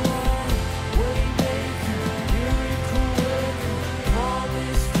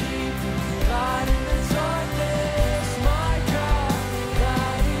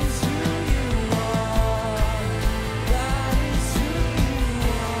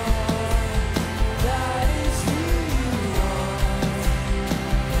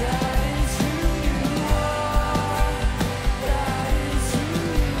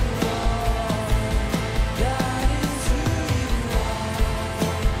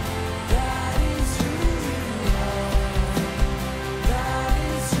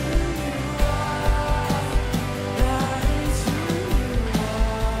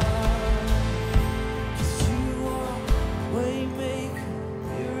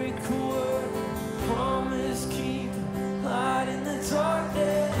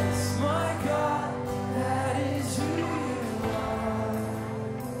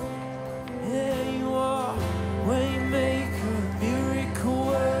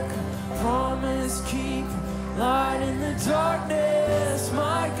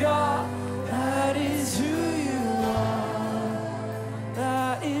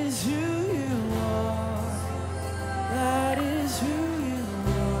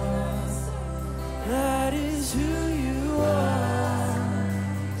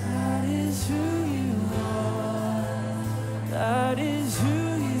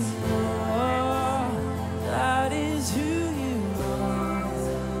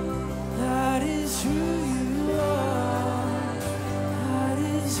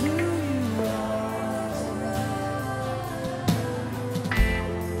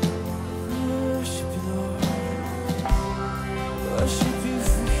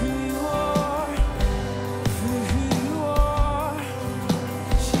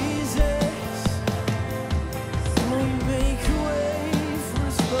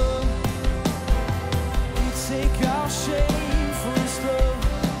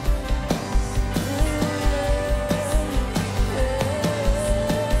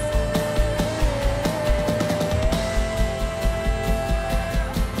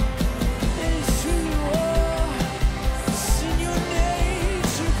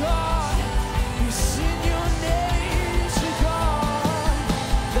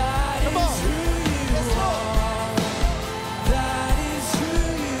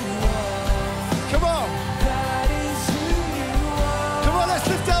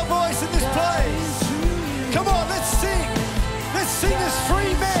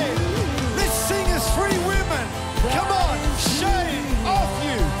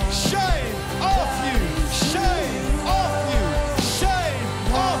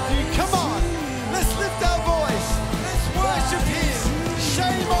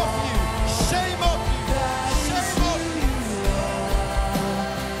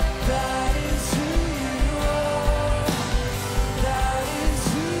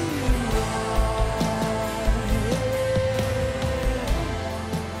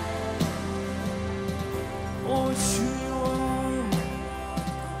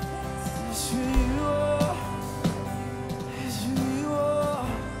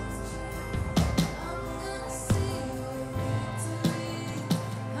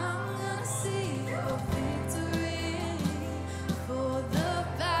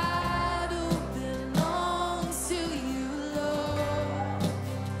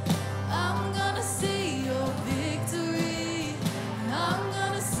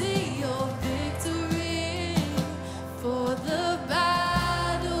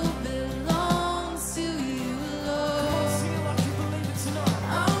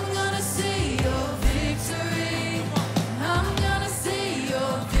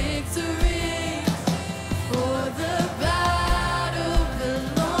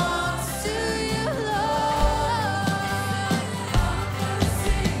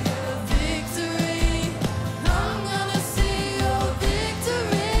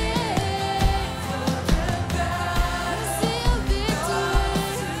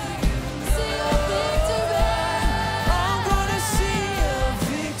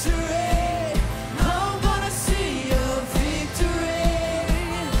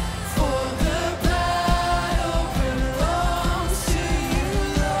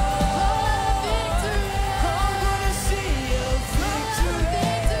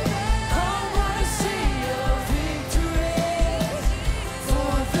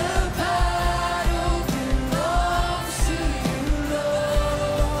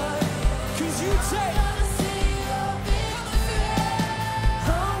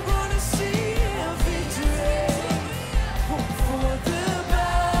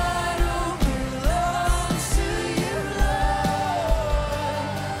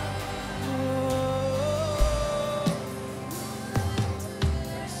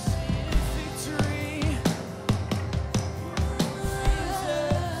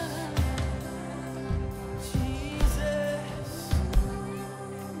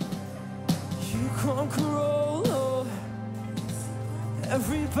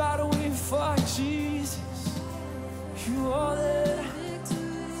 battle we fight, Jesus. You are there.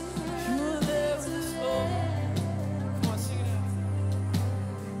 You are there with us, Lord. Come on, sing it out.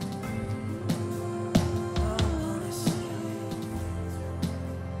 I wanna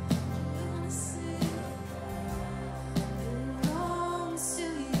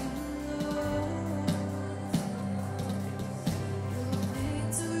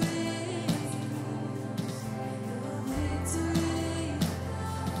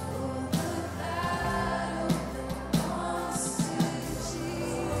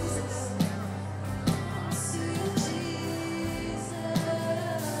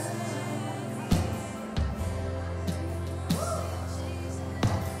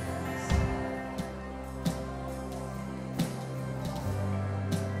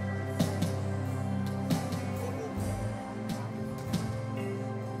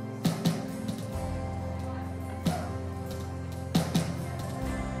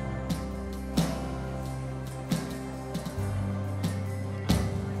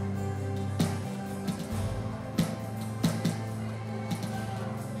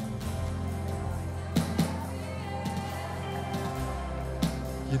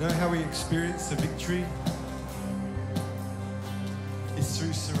You know how we experience the victory? It's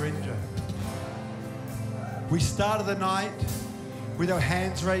through surrender. We started the night with our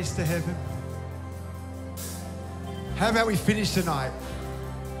hands raised to heaven. How about we finish the night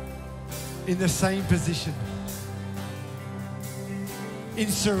in the same position? In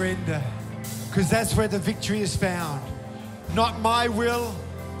surrender. Because that's where the victory is found. Not my will,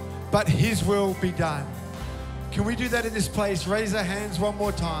 but His will be done. Can we do that in this place? Raise our hands one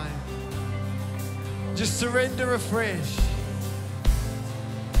more time. Just surrender afresh.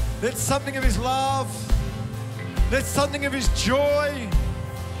 Let something of His love, let something of His joy,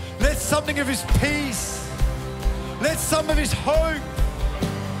 let something of His peace, let some of His hope,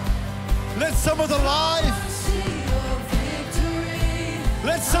 let some of the life,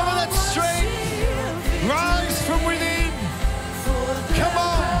 let some of that strength rise from within. Come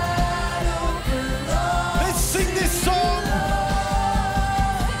on. Sing this song.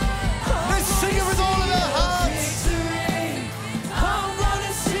 Let's sing it with all of our hearts. I'm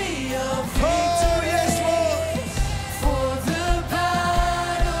gonna see your victory. Oh, yes, Lord. For the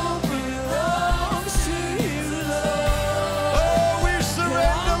battle belongs to you, Lord. Oh, we surrender,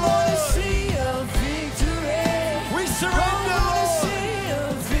 I Lord. wanna see your victory. We surrender, I wanna Lord. see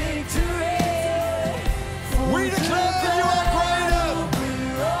your victory. We declare that you are greater.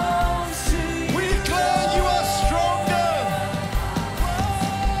 We declare you are stronger.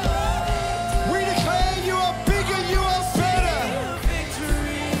 We declare you are bigger, you are better.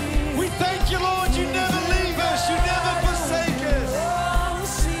 We thank you, Lord, you never leave us, you never forsake us.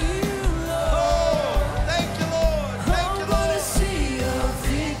 Oh, thank you, Lord. Thank you, Lord. See your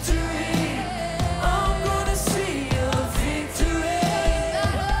victory. I'm gonna see your victory.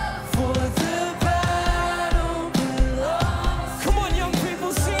 For the battle belongs. Come on, young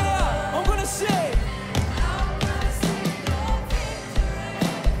people, sing it out. I'm gonna say.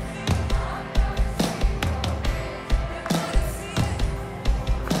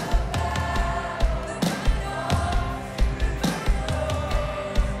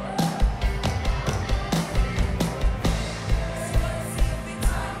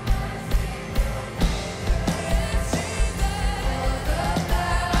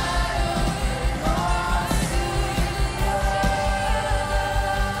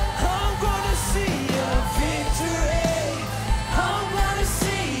 I'm gonna see your victory. I'm gonna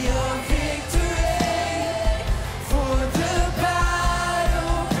see your victory. For the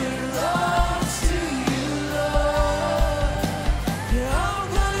battle belongs to you, Lord. Yeah, I'm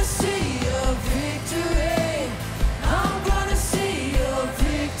gonna see your victory. I'm gonna see your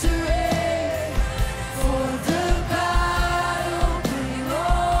victory. For the battle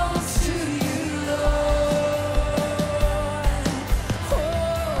belongs to you, Lord.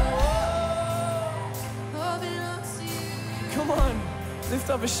 Come on, lift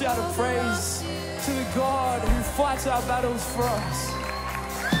up a shout of praise to the God who fights our battles for us.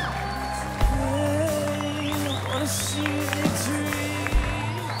 Hey, I wanna see victory.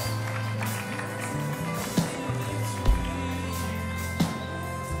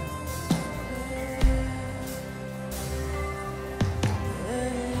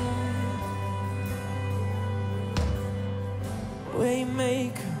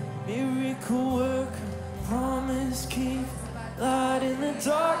 Waymaker, miracle worker, promise keeper, light in the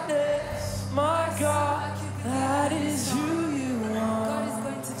darkness, my God, that is who you are.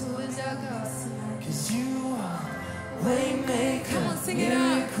 'Cause you are waymaker,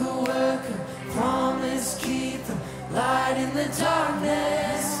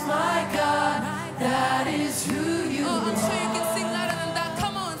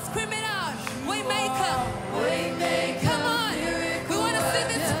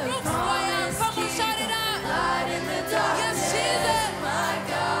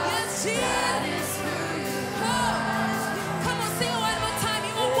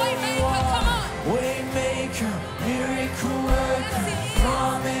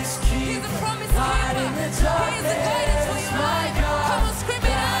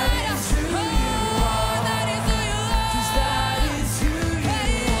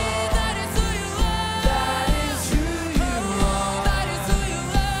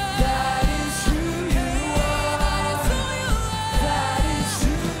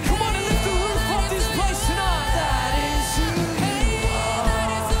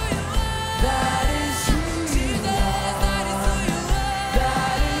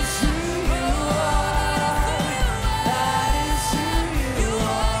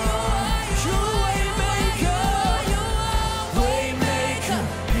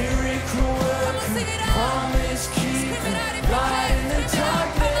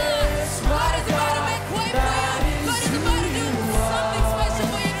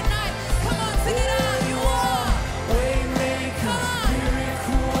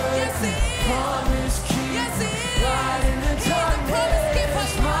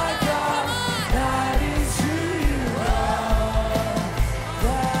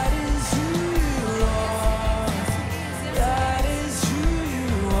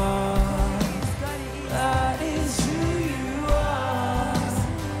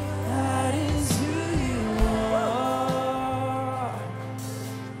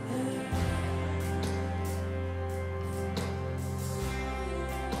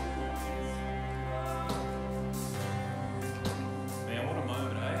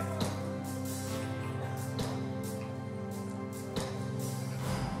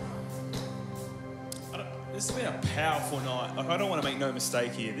 this has been a powerful night. Like, I don't want to make no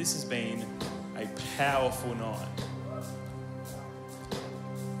mistake here. This has been a powerful night.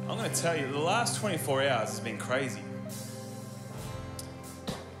 I'm going to tell you, the last 24 hours has been crazy.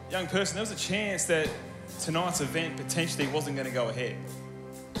 Young person, there was a chance that tonight's event potentially wasn't going to go ahead.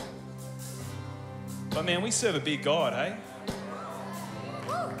 But man, we serve a big God, eh?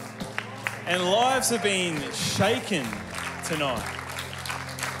 And lives have been shaken tonight.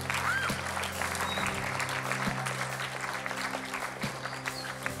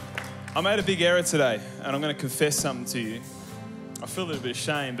 I made a big error today, and I'm going to confess something to you. I feel a little bit of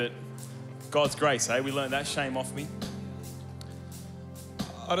shame, but God's grace, eh? We learned that shame off me.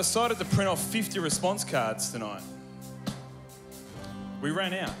 I decided to print off 50 response cards tonight. We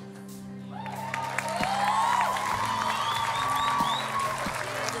ran out.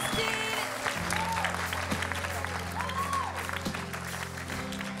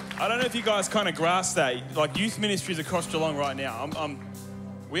 I don't know if you guys kind of grasp that. Like youth ministries across Geelong right now,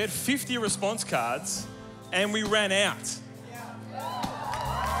 we had 50 response cards and we ran out.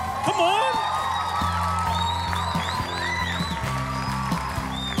 Come on!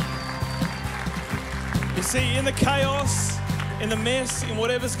 You see, in the chaos, in the mess, in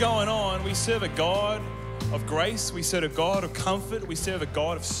whatever's going on, we serve a God of grace, we serve a God of comfort, we serve a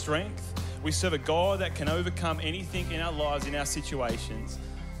God of strength, we serve a God that can overcome anything in our lives, in our situations.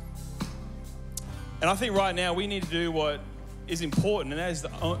 And I think right now we need to do what is important, and that is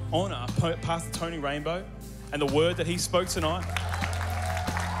to honour Pastor Tony Rainbow and the word that he spoke tonight.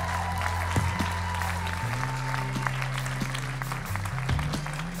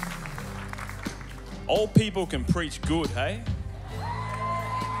 Old people can preach good, hey?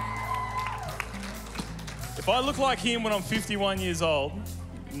 If I look like him when I'm 51 years old,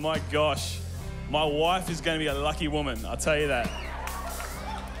 my gosh, my wife is going to be a lucky woman, I'll tell you that.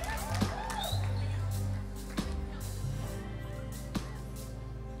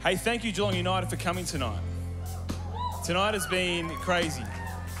 Hey, thank you, Geelong United, for coming tonight. Tonight has been crazy.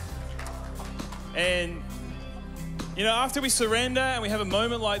 And, you know, after we surrender and we have a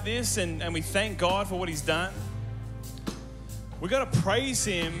moment like this and we thank God for what he's done, we've got to praise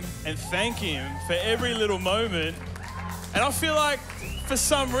him and thank him for every little moment. And I feel like for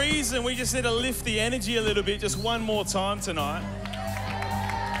some reason we just need to lift the energy a little bit just one more time tonight.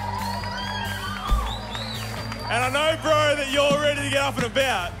 And I know, bro, that you're ready to get up and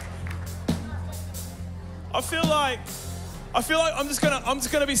about. I feel like I'm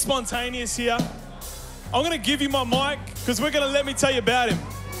just gonna be spontaneous here. I'm gonna give you my mic because we're gonna let me tell you about him.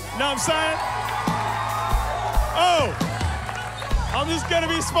 You know what I'm saying? Oh, I'm just gonna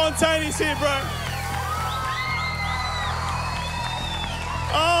be spontaneous here, bro.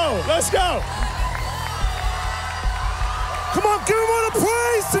 Oh, let's go. Come on, give him all the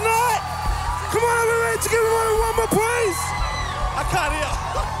praise tonight. Come on, everybody, to give him one more praise. I can't hear.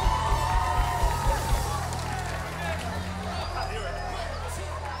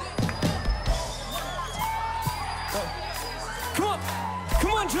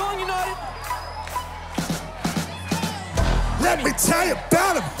 Come on, Geelong United. Let me tell you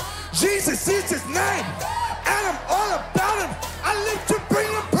about him. Jesus is his name, and I'm all about him. I live to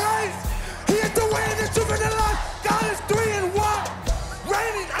bring him praise. He is the way, the truth, and the life. God is 3 in 1,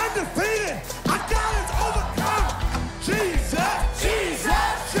 reigning undefeated. Our God is overcome. Jesus,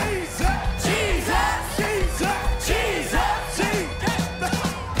 Jesus, Jesus, Jesus, Jesus, Jesus, Jesus.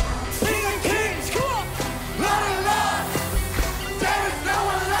 King of kings, Lord of lords. There is no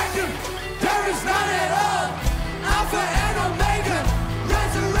one like him. There is none at all. Alpha and Omega,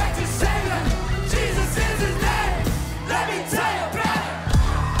 resurrected Savior. Jesus is his name. Let me tell you about it.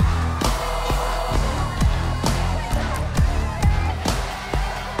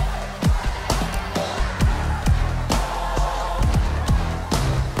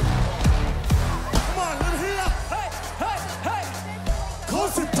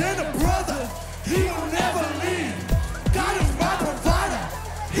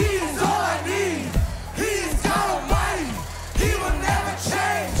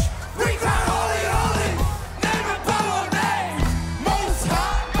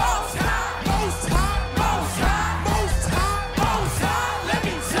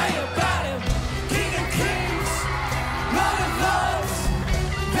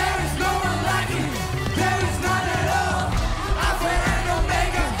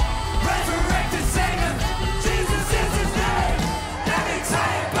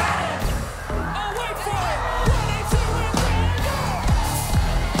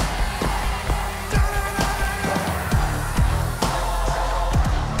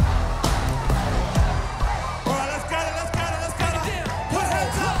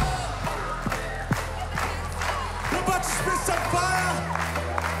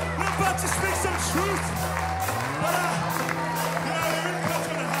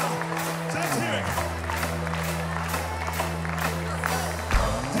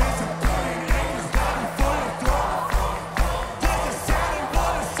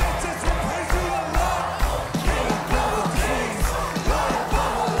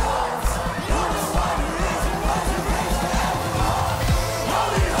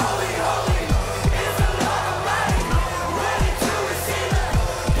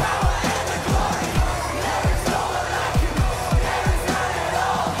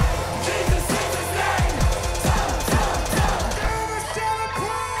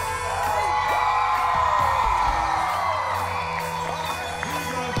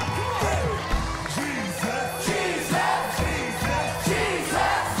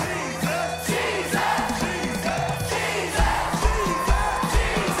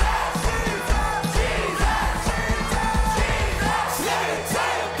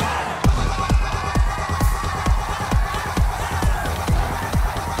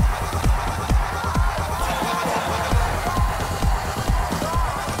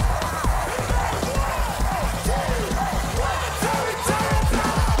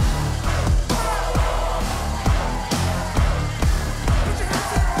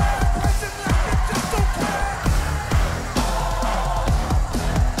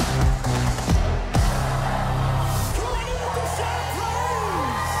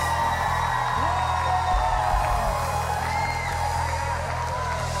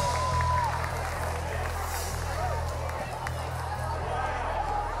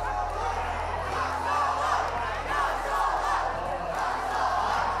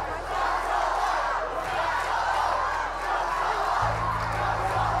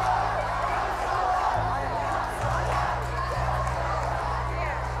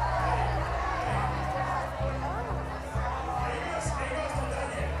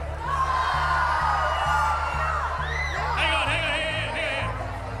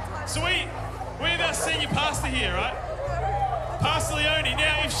 Leonie.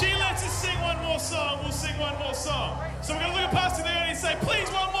 Now, if she lets us sing one more song, we'll sing one more song. So we're going to look at Pastor Leonie and say, please,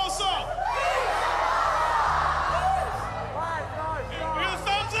 one more song. We got a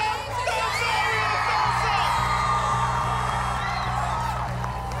thumbs up? Thumbs up! We got a thumbs up!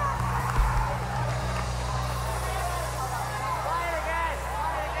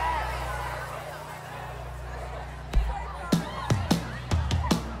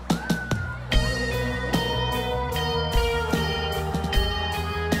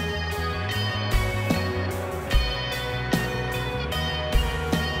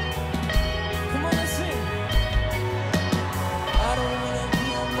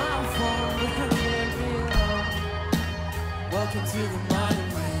 Welcome to the modern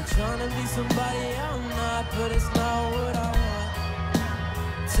man. Trying to be somebody I'm not, but it's not what I want.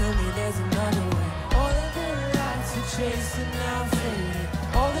 Tell me there's another way. All of the lights are chasing now faded.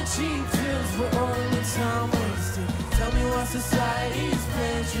 All the cheap thrills were only time wasted. Tell me what society's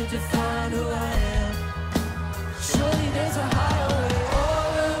plan should define who I am. Surely there's a higher way.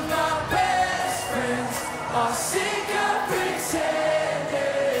 All of my best friends are sick of pretending.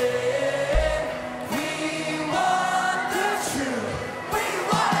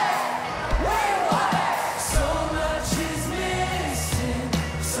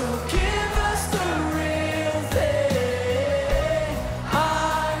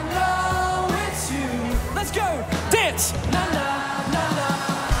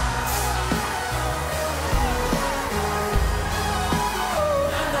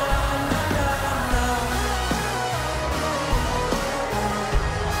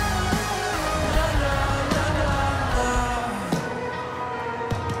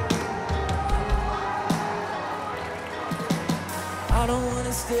 I don't want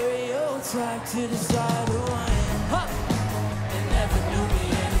a stereotype to decide who I am. Huh. They never knew me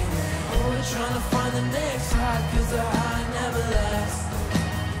anyway. Always trying to find the next high, cause the high never lasts.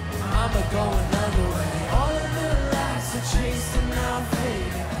 I'ma go another way. All of the lights are chasing now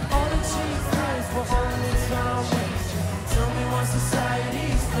fading. All the cheap friends were only time wasted. Tell me what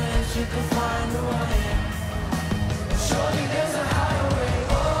society's plan should define who I am. Surely there's a higher way.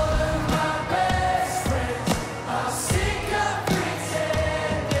 All of my best friends are sick of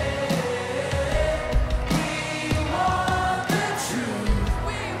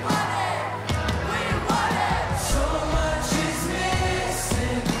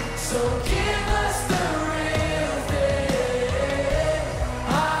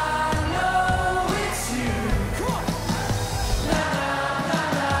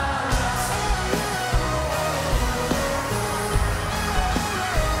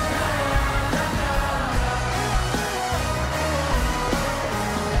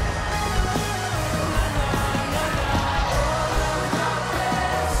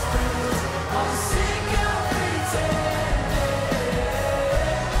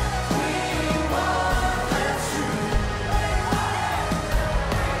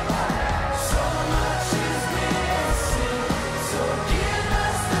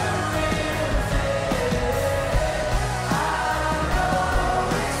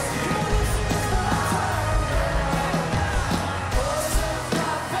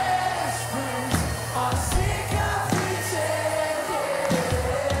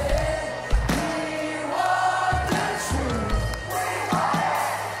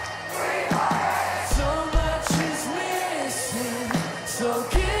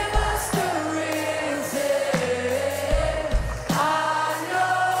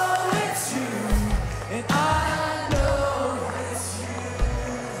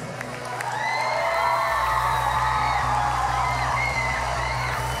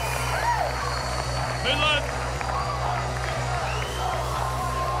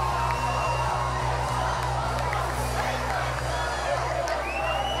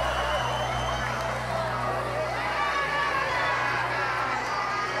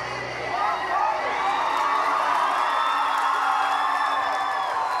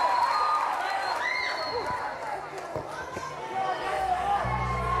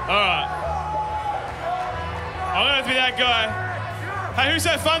guy. Hey, who's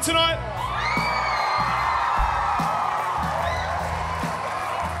had fun tonight?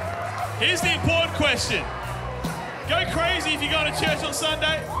 Here's the important question. Go crazy if you go to church on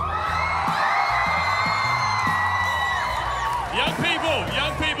Sunday. Young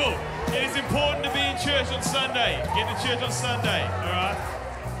people, it is important to be in church on Sunday. Get to church on Sunday, all right?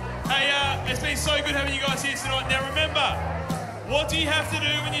 Hey, it's been so good having you guys here tonight. Now remember, what do you have to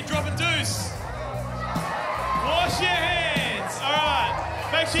do when you drop a deuce? Wash your hands, all right.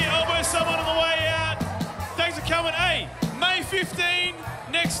 Make sure you elbow someone on the way out. Thanks for coming. Hey, May 15,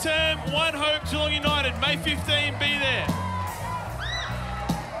 next term, One Hope, Geelong United. May 15, be there.